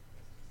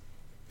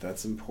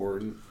 That's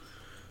important.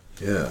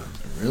 Yeah,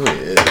 it really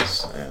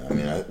is. I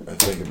mean, I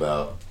think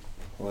about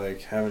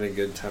Like having a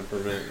good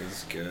temperament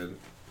is good.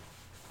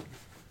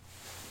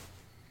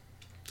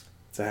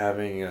 To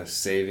having a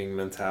saving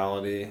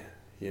mentality,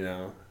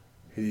 who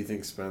do you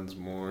think spends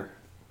more?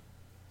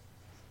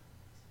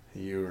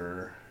 You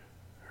or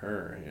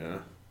her,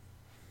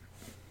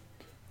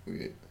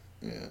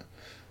 yeah,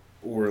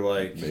 Or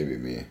like maybe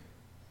me.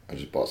 I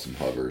just bought some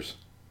hovers.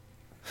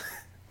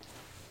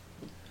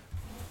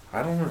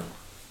 I don't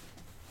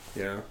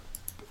know.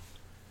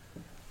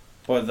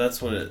 But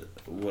that's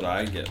what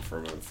I get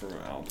from it from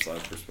an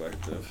outside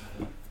perspective.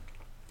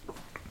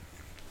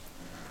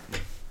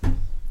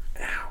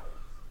 Ow.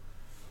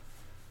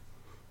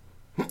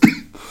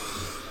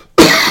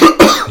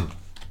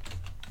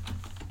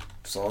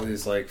 There's all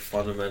these like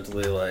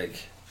fundamentally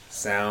like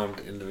sound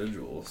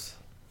individuals.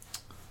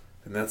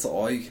 And that's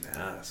all you can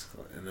ask.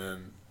 And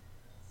then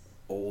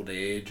old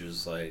age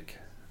is like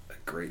a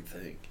great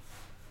thing.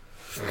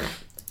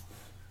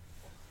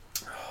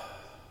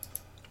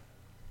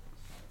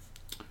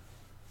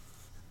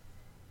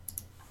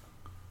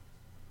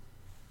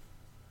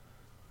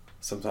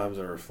 Sometimes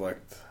I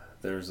reflect.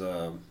 There's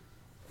like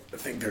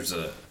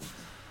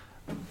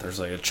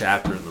a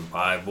chapter in the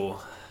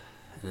Bible,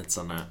 and it's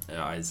on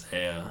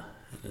Isaiah.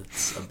 And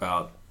it's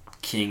about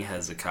King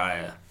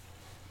Hezekiah.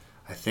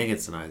 I think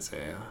it's in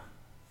Isaiah.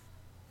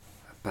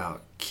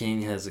 About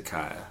King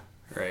Hezekiah,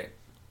 right?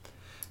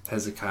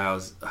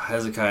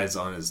 Hezekiah's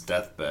on his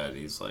deathbed.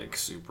 He's like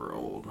super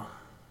old,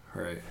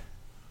 right?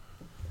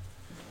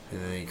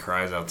 And then he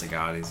cries out to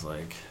God. He's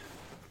like,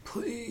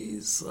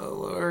 "Please, oh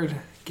Lord,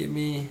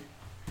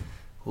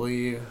 will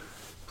you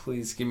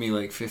please give me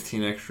like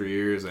 15 extra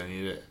years? I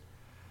need it.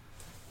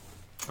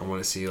 I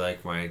want to see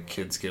like my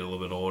kids get a little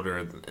bit older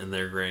and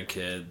their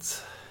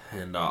grandkids,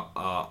 and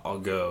I'll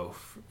go,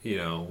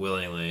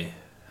 willingly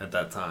at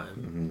that time."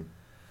 Mm-hmm.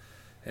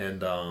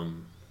 And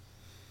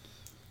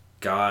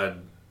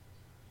God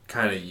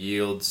kind of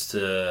yields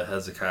to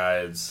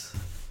Hezekiah's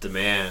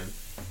demand,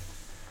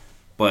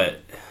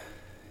 but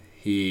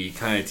he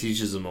kind of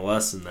teaches him a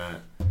lesson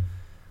that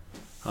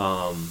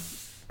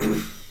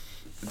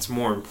it's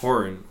more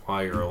important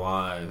while you're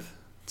alive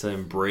to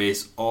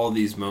embrace all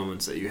these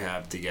moments that you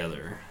have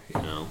together.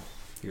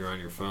 You're on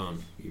your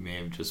phone. You may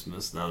have just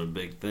missed out a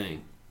big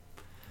thing.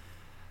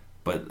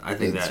 But I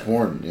think it's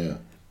important, yeah.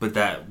 But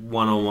that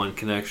one-on-one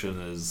connection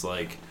is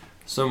like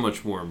so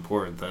much more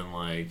important than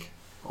like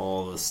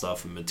all the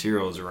stuff and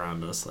materials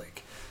around us.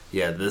 Like,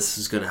 yeah, this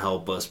is going to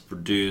help us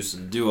produce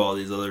and do all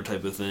these other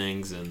type of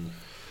things and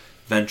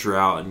venture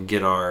out and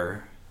get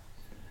our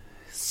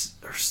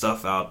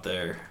stuff out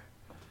there.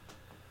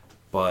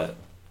 But,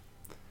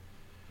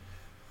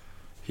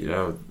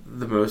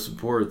 the most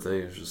important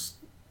thing is just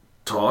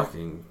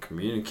talking,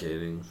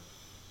 communicating.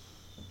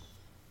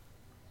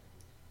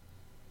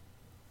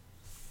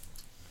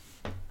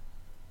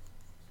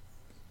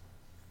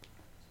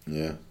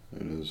 Yeah,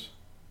 it is.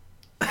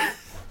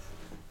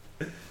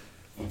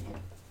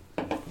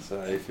 So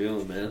how you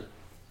feeling, man?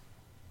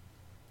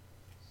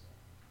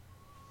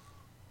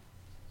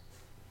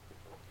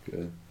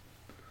 Good.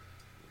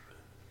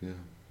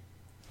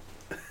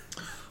 Yeah.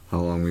 How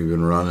long we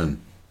been running?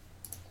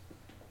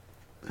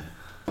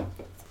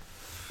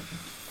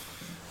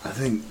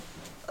 think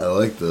I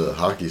like the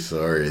hockey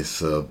story,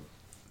 so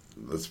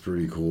that's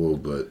pretty cool.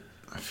 But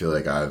I feel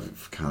like I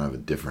have kind of a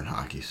different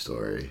hockey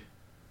story.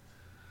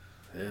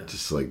 Yeah.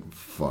 Just like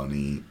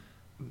funny.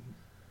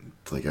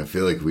 Like I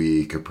feel like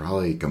we could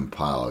probably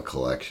compile a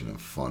collection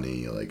of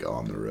funny like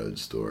on the road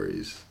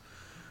stories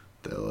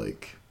that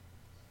like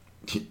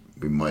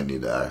we might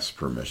need to ask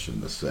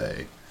permission to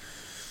say.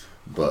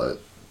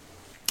 But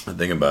I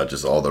think about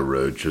just all the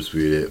road trips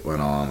we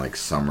went on, like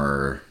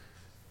summer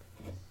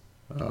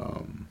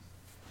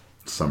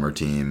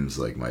teams.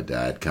 Like my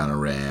dad kind of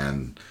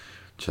ran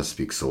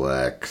Chesapeake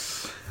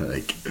Selects,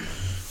 like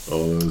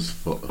all those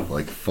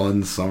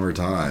fun summer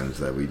times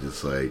that we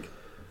just like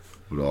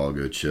would all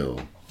go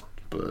chill.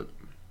 But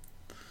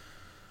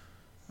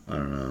I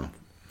don't know.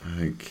 I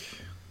think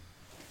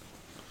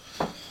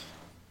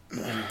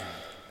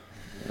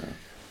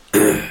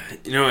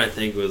You know what I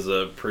think was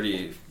a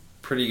pretty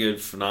good,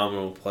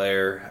 phenomenal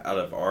player out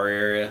of our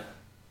area?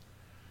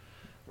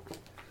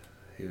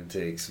 He would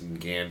take some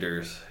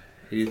ganders.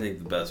 Who do you think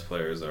the best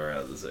players are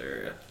out of this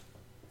area?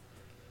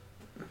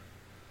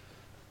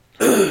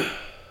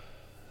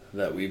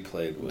 That we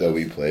played with.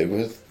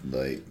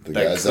 Like the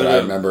That guys that I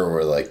remember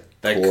were like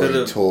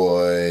that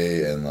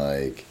Toy and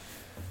like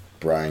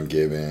Brian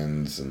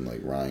Gibbons and like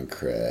Ryan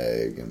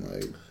Craig and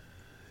like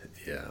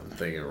Yeah, I'm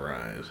thinking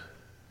Ryan.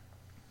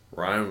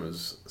 Ryan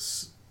was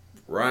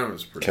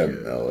pretty Kevin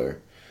good.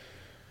 Miller.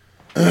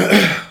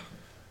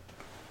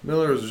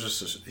 Miller was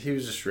he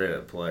was just straight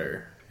up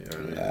player. You know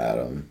what I mean?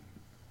 Adam.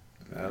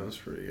 Adam's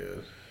pretty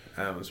good.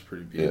 Adam was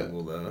pretty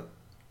beatable though.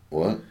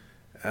 What?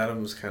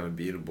 Adam was kind of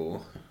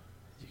beatable.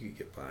 You could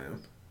get by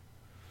him.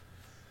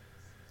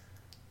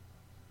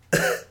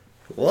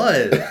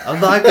 What? I'm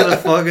not gonna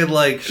fucking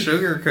like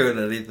sugarcoat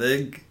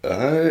anything.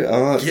 I'm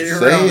not Getting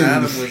saying around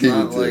Adam was you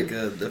not to. like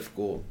a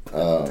difficult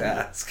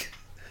task.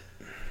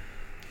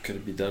 Could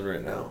it be done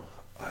right now?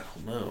 I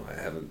don't know. I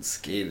haven't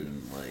skated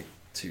in like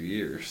 2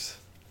 years.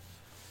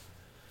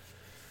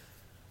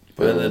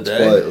 But in the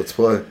day, Let's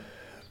play.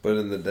 But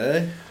in the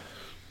day,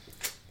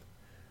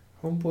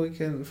 homeboy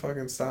couldn't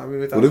fucking stop me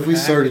without. What if we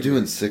started hacking.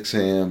 doing 6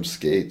 a.m.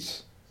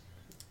 skates?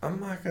 I'm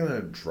not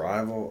gonna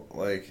drive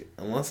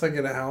unless I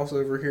get a house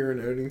over here in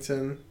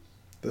Odington,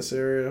 this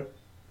area.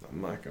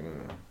 I'm not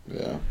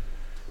gonna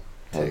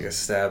take a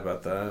stab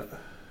at that.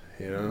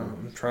 You know,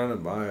 I'm trying to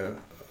buy a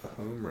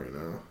home right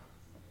now.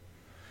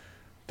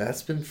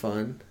 That's been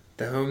fun.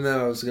 The home that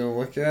I was gonna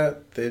look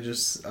at, they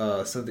just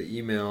sent the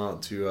email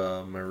out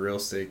to my real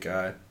estate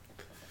guy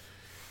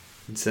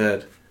and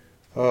said,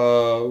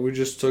 "We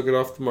just took it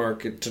off the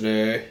market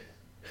today.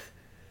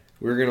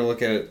 We're gonna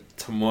look at it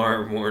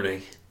tomorrow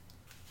morning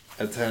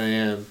at 10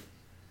 a.m."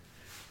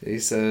 He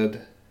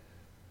said,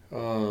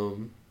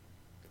 no,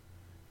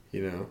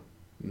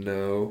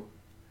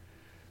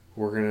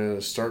 we're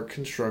gonna start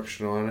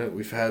construction on it.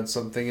 We've had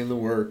something in the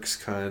works,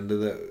 kind of,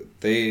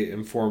 that they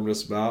informed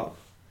us about.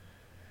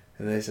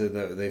 And they said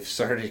that they've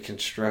started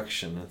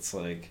construction. It's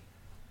like,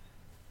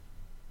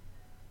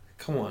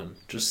 come on,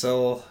 just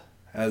sell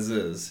as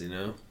is, you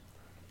know?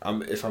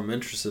 If I'm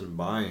interested in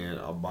buying it,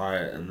 I'll buy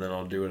it, and then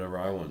I'll do whatever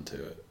I want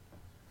to it.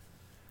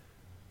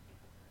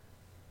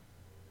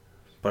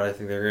 But I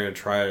think they're going to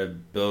try to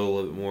build a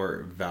little bit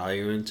more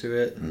value into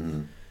it,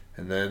 and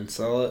then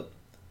sell it,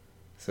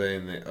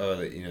 saying that,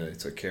 they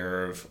took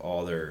care of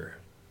all their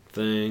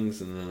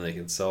things, and then they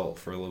can sell it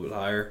for a little bit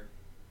higher.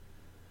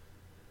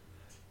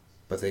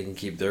 But they can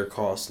keep their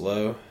costs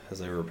low as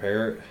they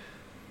repair it.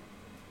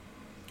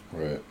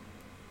 Right.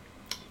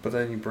 But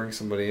then you bring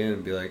somebody in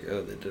and be like,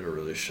 oh, they did a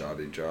really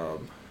shoddy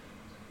job.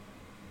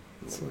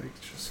 It's like,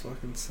 just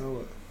fucking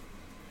sell it.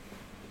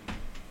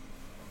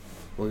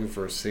 Looking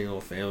for a single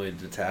family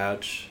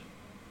detached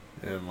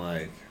and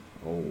like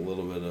a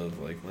little bit of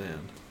like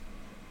land.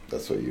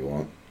 That's what you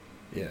want?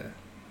 Yeah.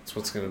 It's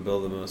what's going to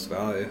build the most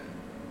value.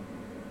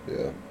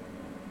 Yeah.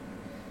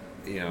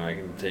 You know, I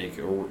can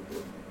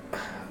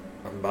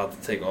I'm about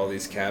to take all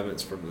these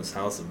cabinets from this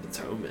house in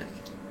Potomac.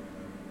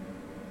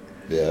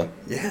 Yeah.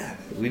 Yeah,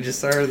 we just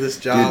started this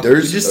job.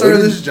 Dude, there's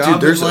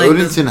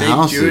Odington big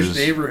houses. Jewish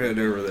neighborhood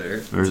over there.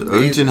 There's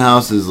Odington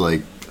houses,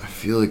 like, I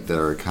feel like that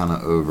are kind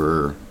of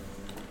over,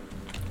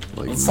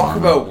 like, Let's talk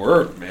about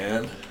work,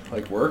 man.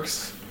 Like,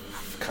 work's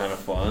kind of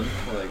fun.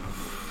 Like,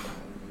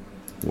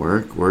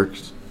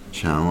 work's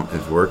challenge.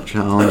 If work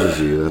challenges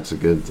you, that's a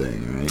good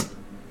thing, right?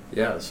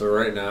 yeah, so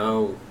right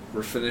now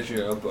we're finishing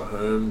up a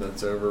home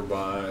that's over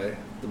by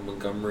the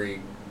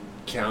Montgomery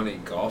County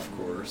Golf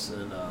Course,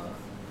 and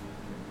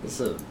it's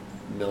a $1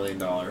 million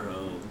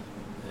home,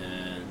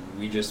 and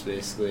we just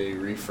basically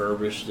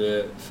refurbished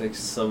it,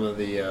 fixed some of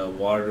the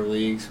water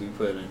leaks. We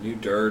put a new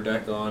dirt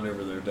deck on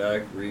over their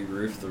deck,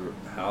 re-roofed the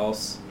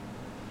house,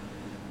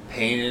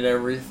 painted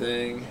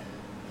everything.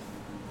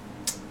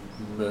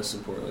 Most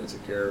importantly,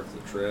 took care of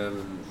the trim,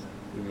 and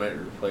we might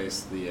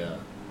replace the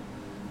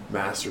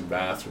master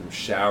bathroom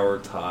shower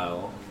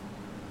tile,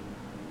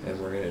 and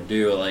we're gonna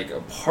do like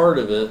a part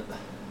of it,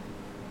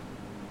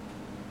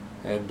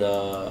 and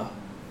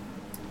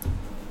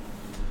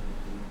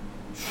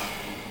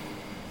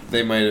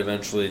they might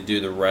eventually do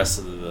the rest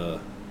of the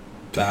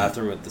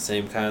bathroom with the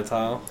same kind of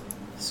tile.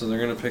 So they're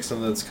gonna pick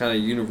something that's kind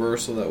of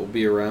universal that will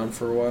be around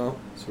for a while.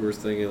 So we're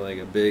thinking like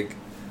a big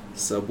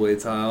subway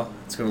tile.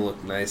 It's gonna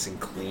look nice and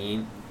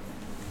clean.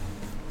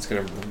 It's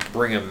gonna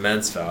bring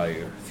immense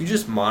value. If you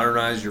just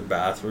modernize your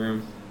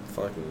bathroom,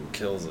 fucking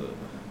kills it.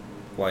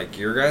 Like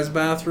your guys'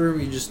 bathroom,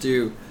 you just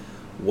do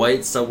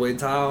white subway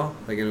tile,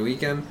 like in a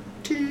weekend.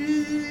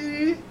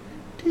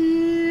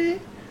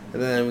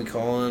 And then we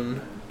call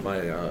in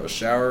my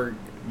shower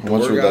How door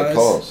much would guys. that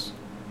cost?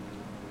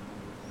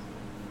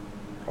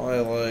 Probably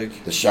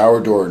like The shower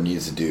door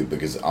needs to do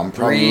because I'm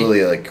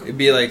probably like it'd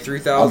be like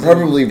 3,000. I'm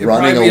probably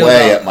running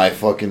away at my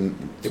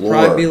fucking It'd floor.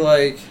 probably be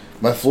like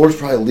My floor's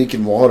probably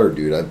leaking water,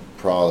 dude. I'd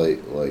probably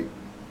like.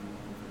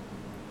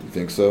 You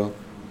think so?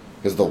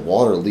 Because the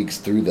water leaks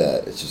through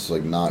that. It's just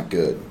like not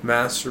good.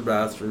 master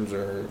bathrooms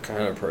are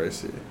kind of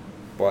pricey,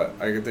 but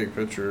I could take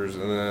pictures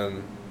and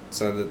then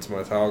send it to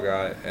my tile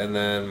guy, and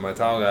then my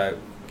tile guy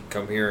can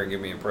come here and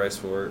give me a price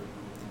for it.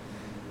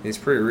 He's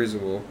pretty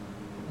reasonable.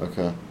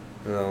 Okay.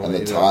 You know, And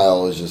the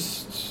tile is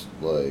just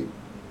like.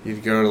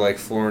 You'd go to like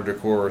Floor and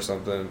Decor or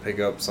something and pick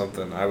up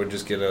something. I would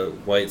just get a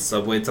white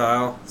subway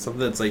tile, something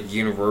that's like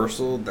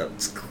universal,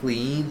 that's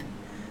clean.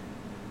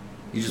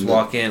 You just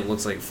walk in, it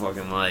looks like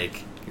fucking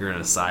like you're in a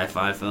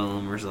sci-fi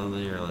film or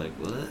something. You're like,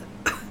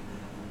 what?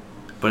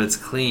 But it's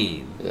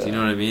clean. Yeah. Do you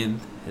know what I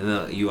mean? And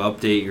then you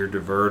update your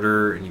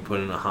diverter and you put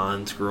in a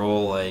Han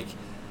scroll like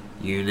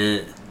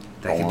unit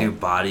that can do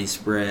body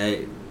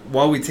spray.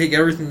 While we take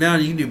everything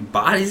down, you can do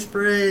body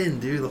spray and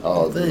do the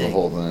whole thing. The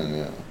whole thing,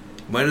 yeah.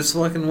 Might as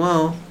fucking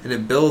well, and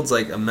it builds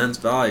like immense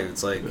value.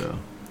 It's like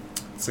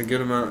it's a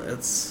good amount.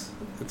 It's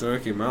an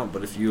okay amount,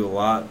 but if you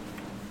allot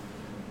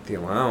the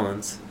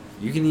allowance,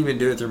 you can even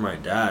do it through my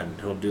dad, and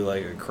he'll do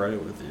like a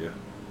credit with you.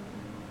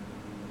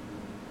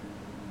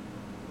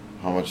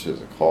 How much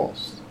does it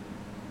cost?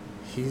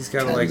 He's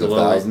got Tens like a of low.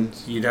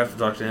 thousands? You'd have to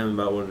talk to him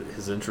about what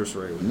his interest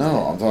rate would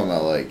No, I'm talking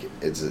about like,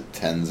 is it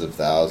tens of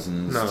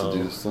thousands No. to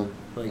do this thing?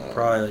 be. Like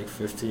probably like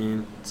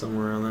 15,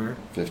 somewhere around there.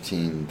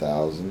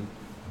 15,000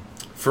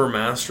 For a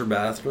master for a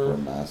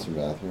bathroom. master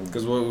bathroom.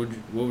 Because what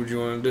would you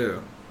want to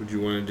do? Would you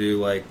want to do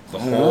like the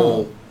I don't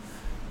whole know.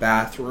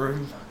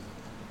 bathroom,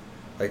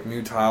 like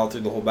new tile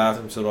through the whole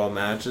bathroom so it all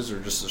matches, or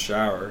just a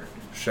shower?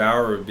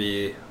 Shower would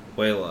be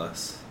way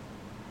less.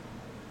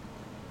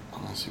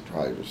 Honestly,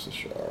 probably just a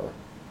shower.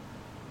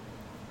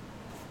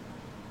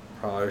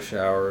 Probably a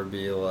shower would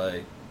be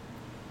like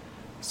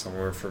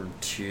somewhere from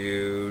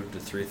 2,000 to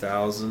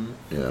 3,000,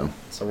 Yeah.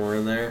 somewhere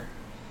in there.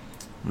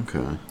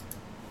 Okay.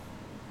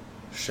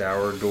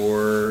 Shower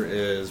door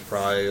is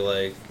probably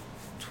like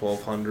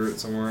 1,200,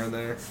 somewhere in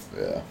there.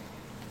 Yeah.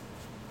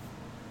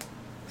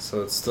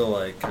 So it's still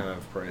like kind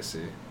of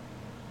pricey.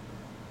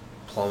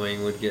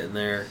 Plumbing would get in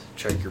there.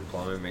 Check your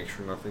plumbing, make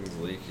sure nothing's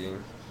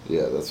leaking.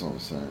 Yeah, that's what I'm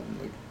saying.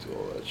 Like, do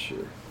all that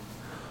shit.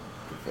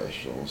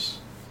 Professionals.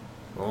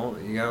 Well,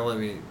 you gotta let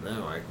me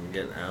know. I can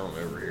get Alan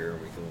over here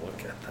and we can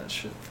look at that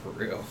shit for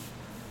real.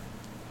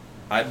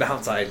 I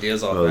bounce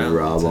ideas off Alan.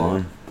 Rob too.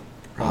 on?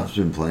 Rob's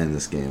been playing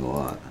this game a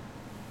lot.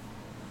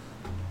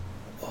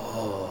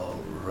 Oh,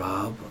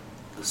 Rob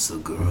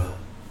Segura.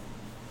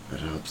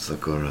 Rob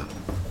Sakura.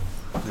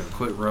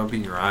 Quit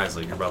rubbing your eyes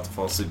like you're about to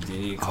fall asleep. Do you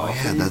need coffee?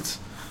 Oh, yeah, that's.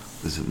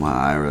 This is my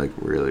eye, like,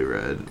 really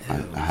red.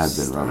 Ew, I had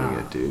been rubbing stop.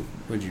 it, dude.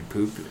 Would you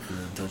poop and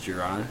then touch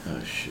your eye?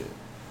 Oh, shit.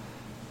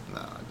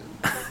 No, I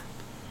didn't.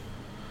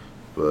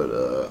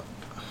 But,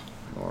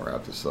 I'll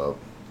wrap this up.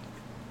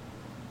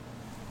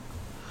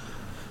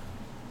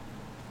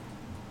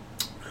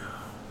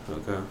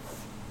 Okay.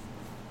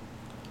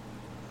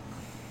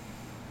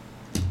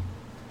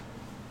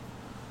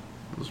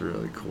 It was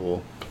really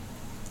cool.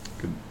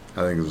 Good.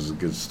 I think it was a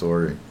good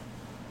story.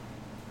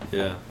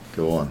 Yeah.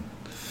 Go on.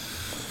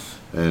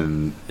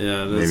 And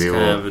Yeah, that's maybe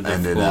kind of we'll a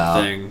end it difficult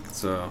out. thing.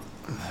 So,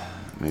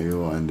 maybe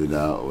we'll end it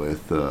out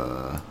with,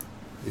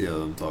 yeah,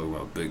 I'm talking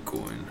about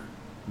Bitcoin.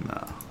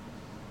 no.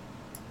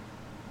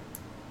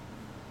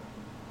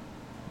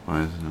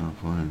 Why is it not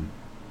playing?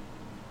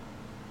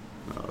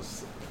 No,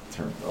 it's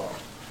turned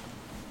off.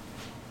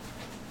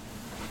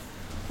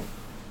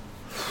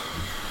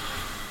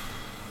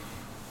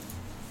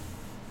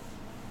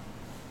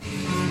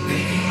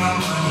 Making my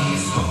money,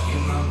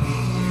 smoking my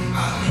weed.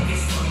 I think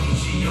it's funny.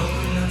 She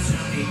opened up to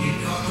me, get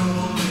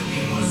comfortable with me.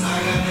 Once I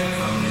got that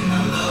coming, I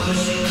love her,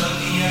 she love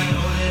me. I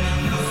know that I'm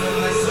not feel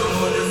like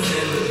someone to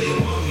feel what they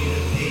want me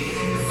to be.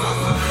 If I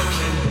fuck her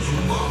friend, would you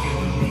walking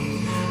with me?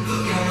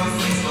 Look at my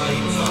face while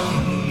you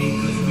talking with me,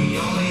 'cause we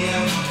only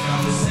have one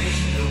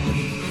conversation a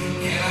week.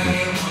 Can I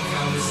get one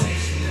conversation?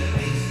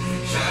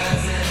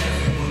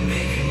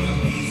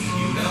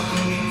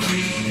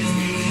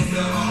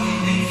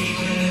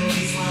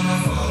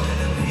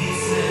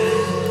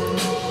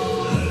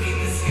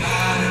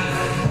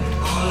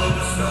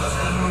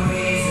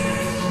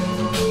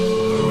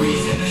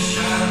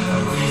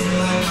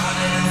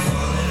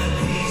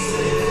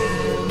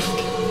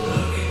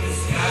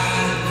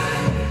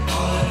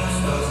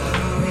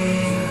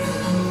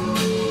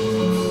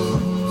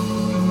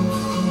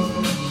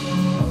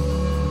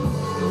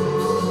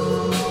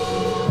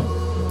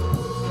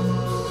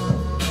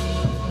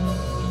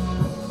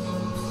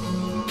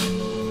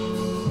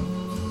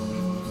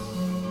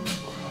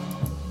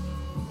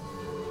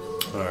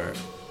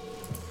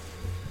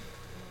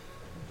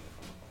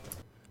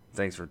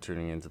 thanks for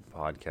tuning into the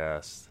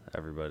podcast,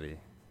 everybody.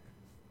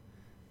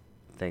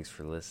 Thanks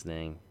for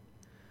listening.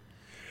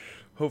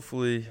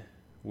 Hopefully,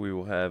 we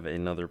will have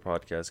another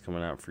podcast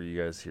coming out for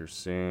you guys here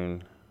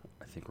soon.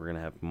 I think we're going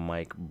to have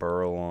Mike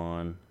Burrow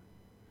on.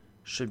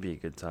 Should be a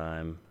good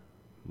time.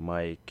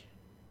 Mike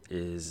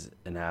is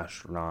an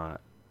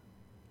astronaut.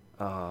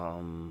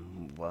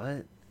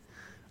 What?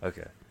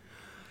 Okay.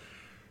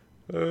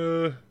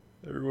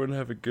 Everyone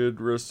have a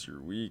good rest of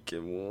your week,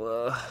 and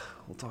we'll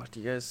talk to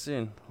you guys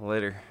soon.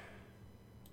 Later.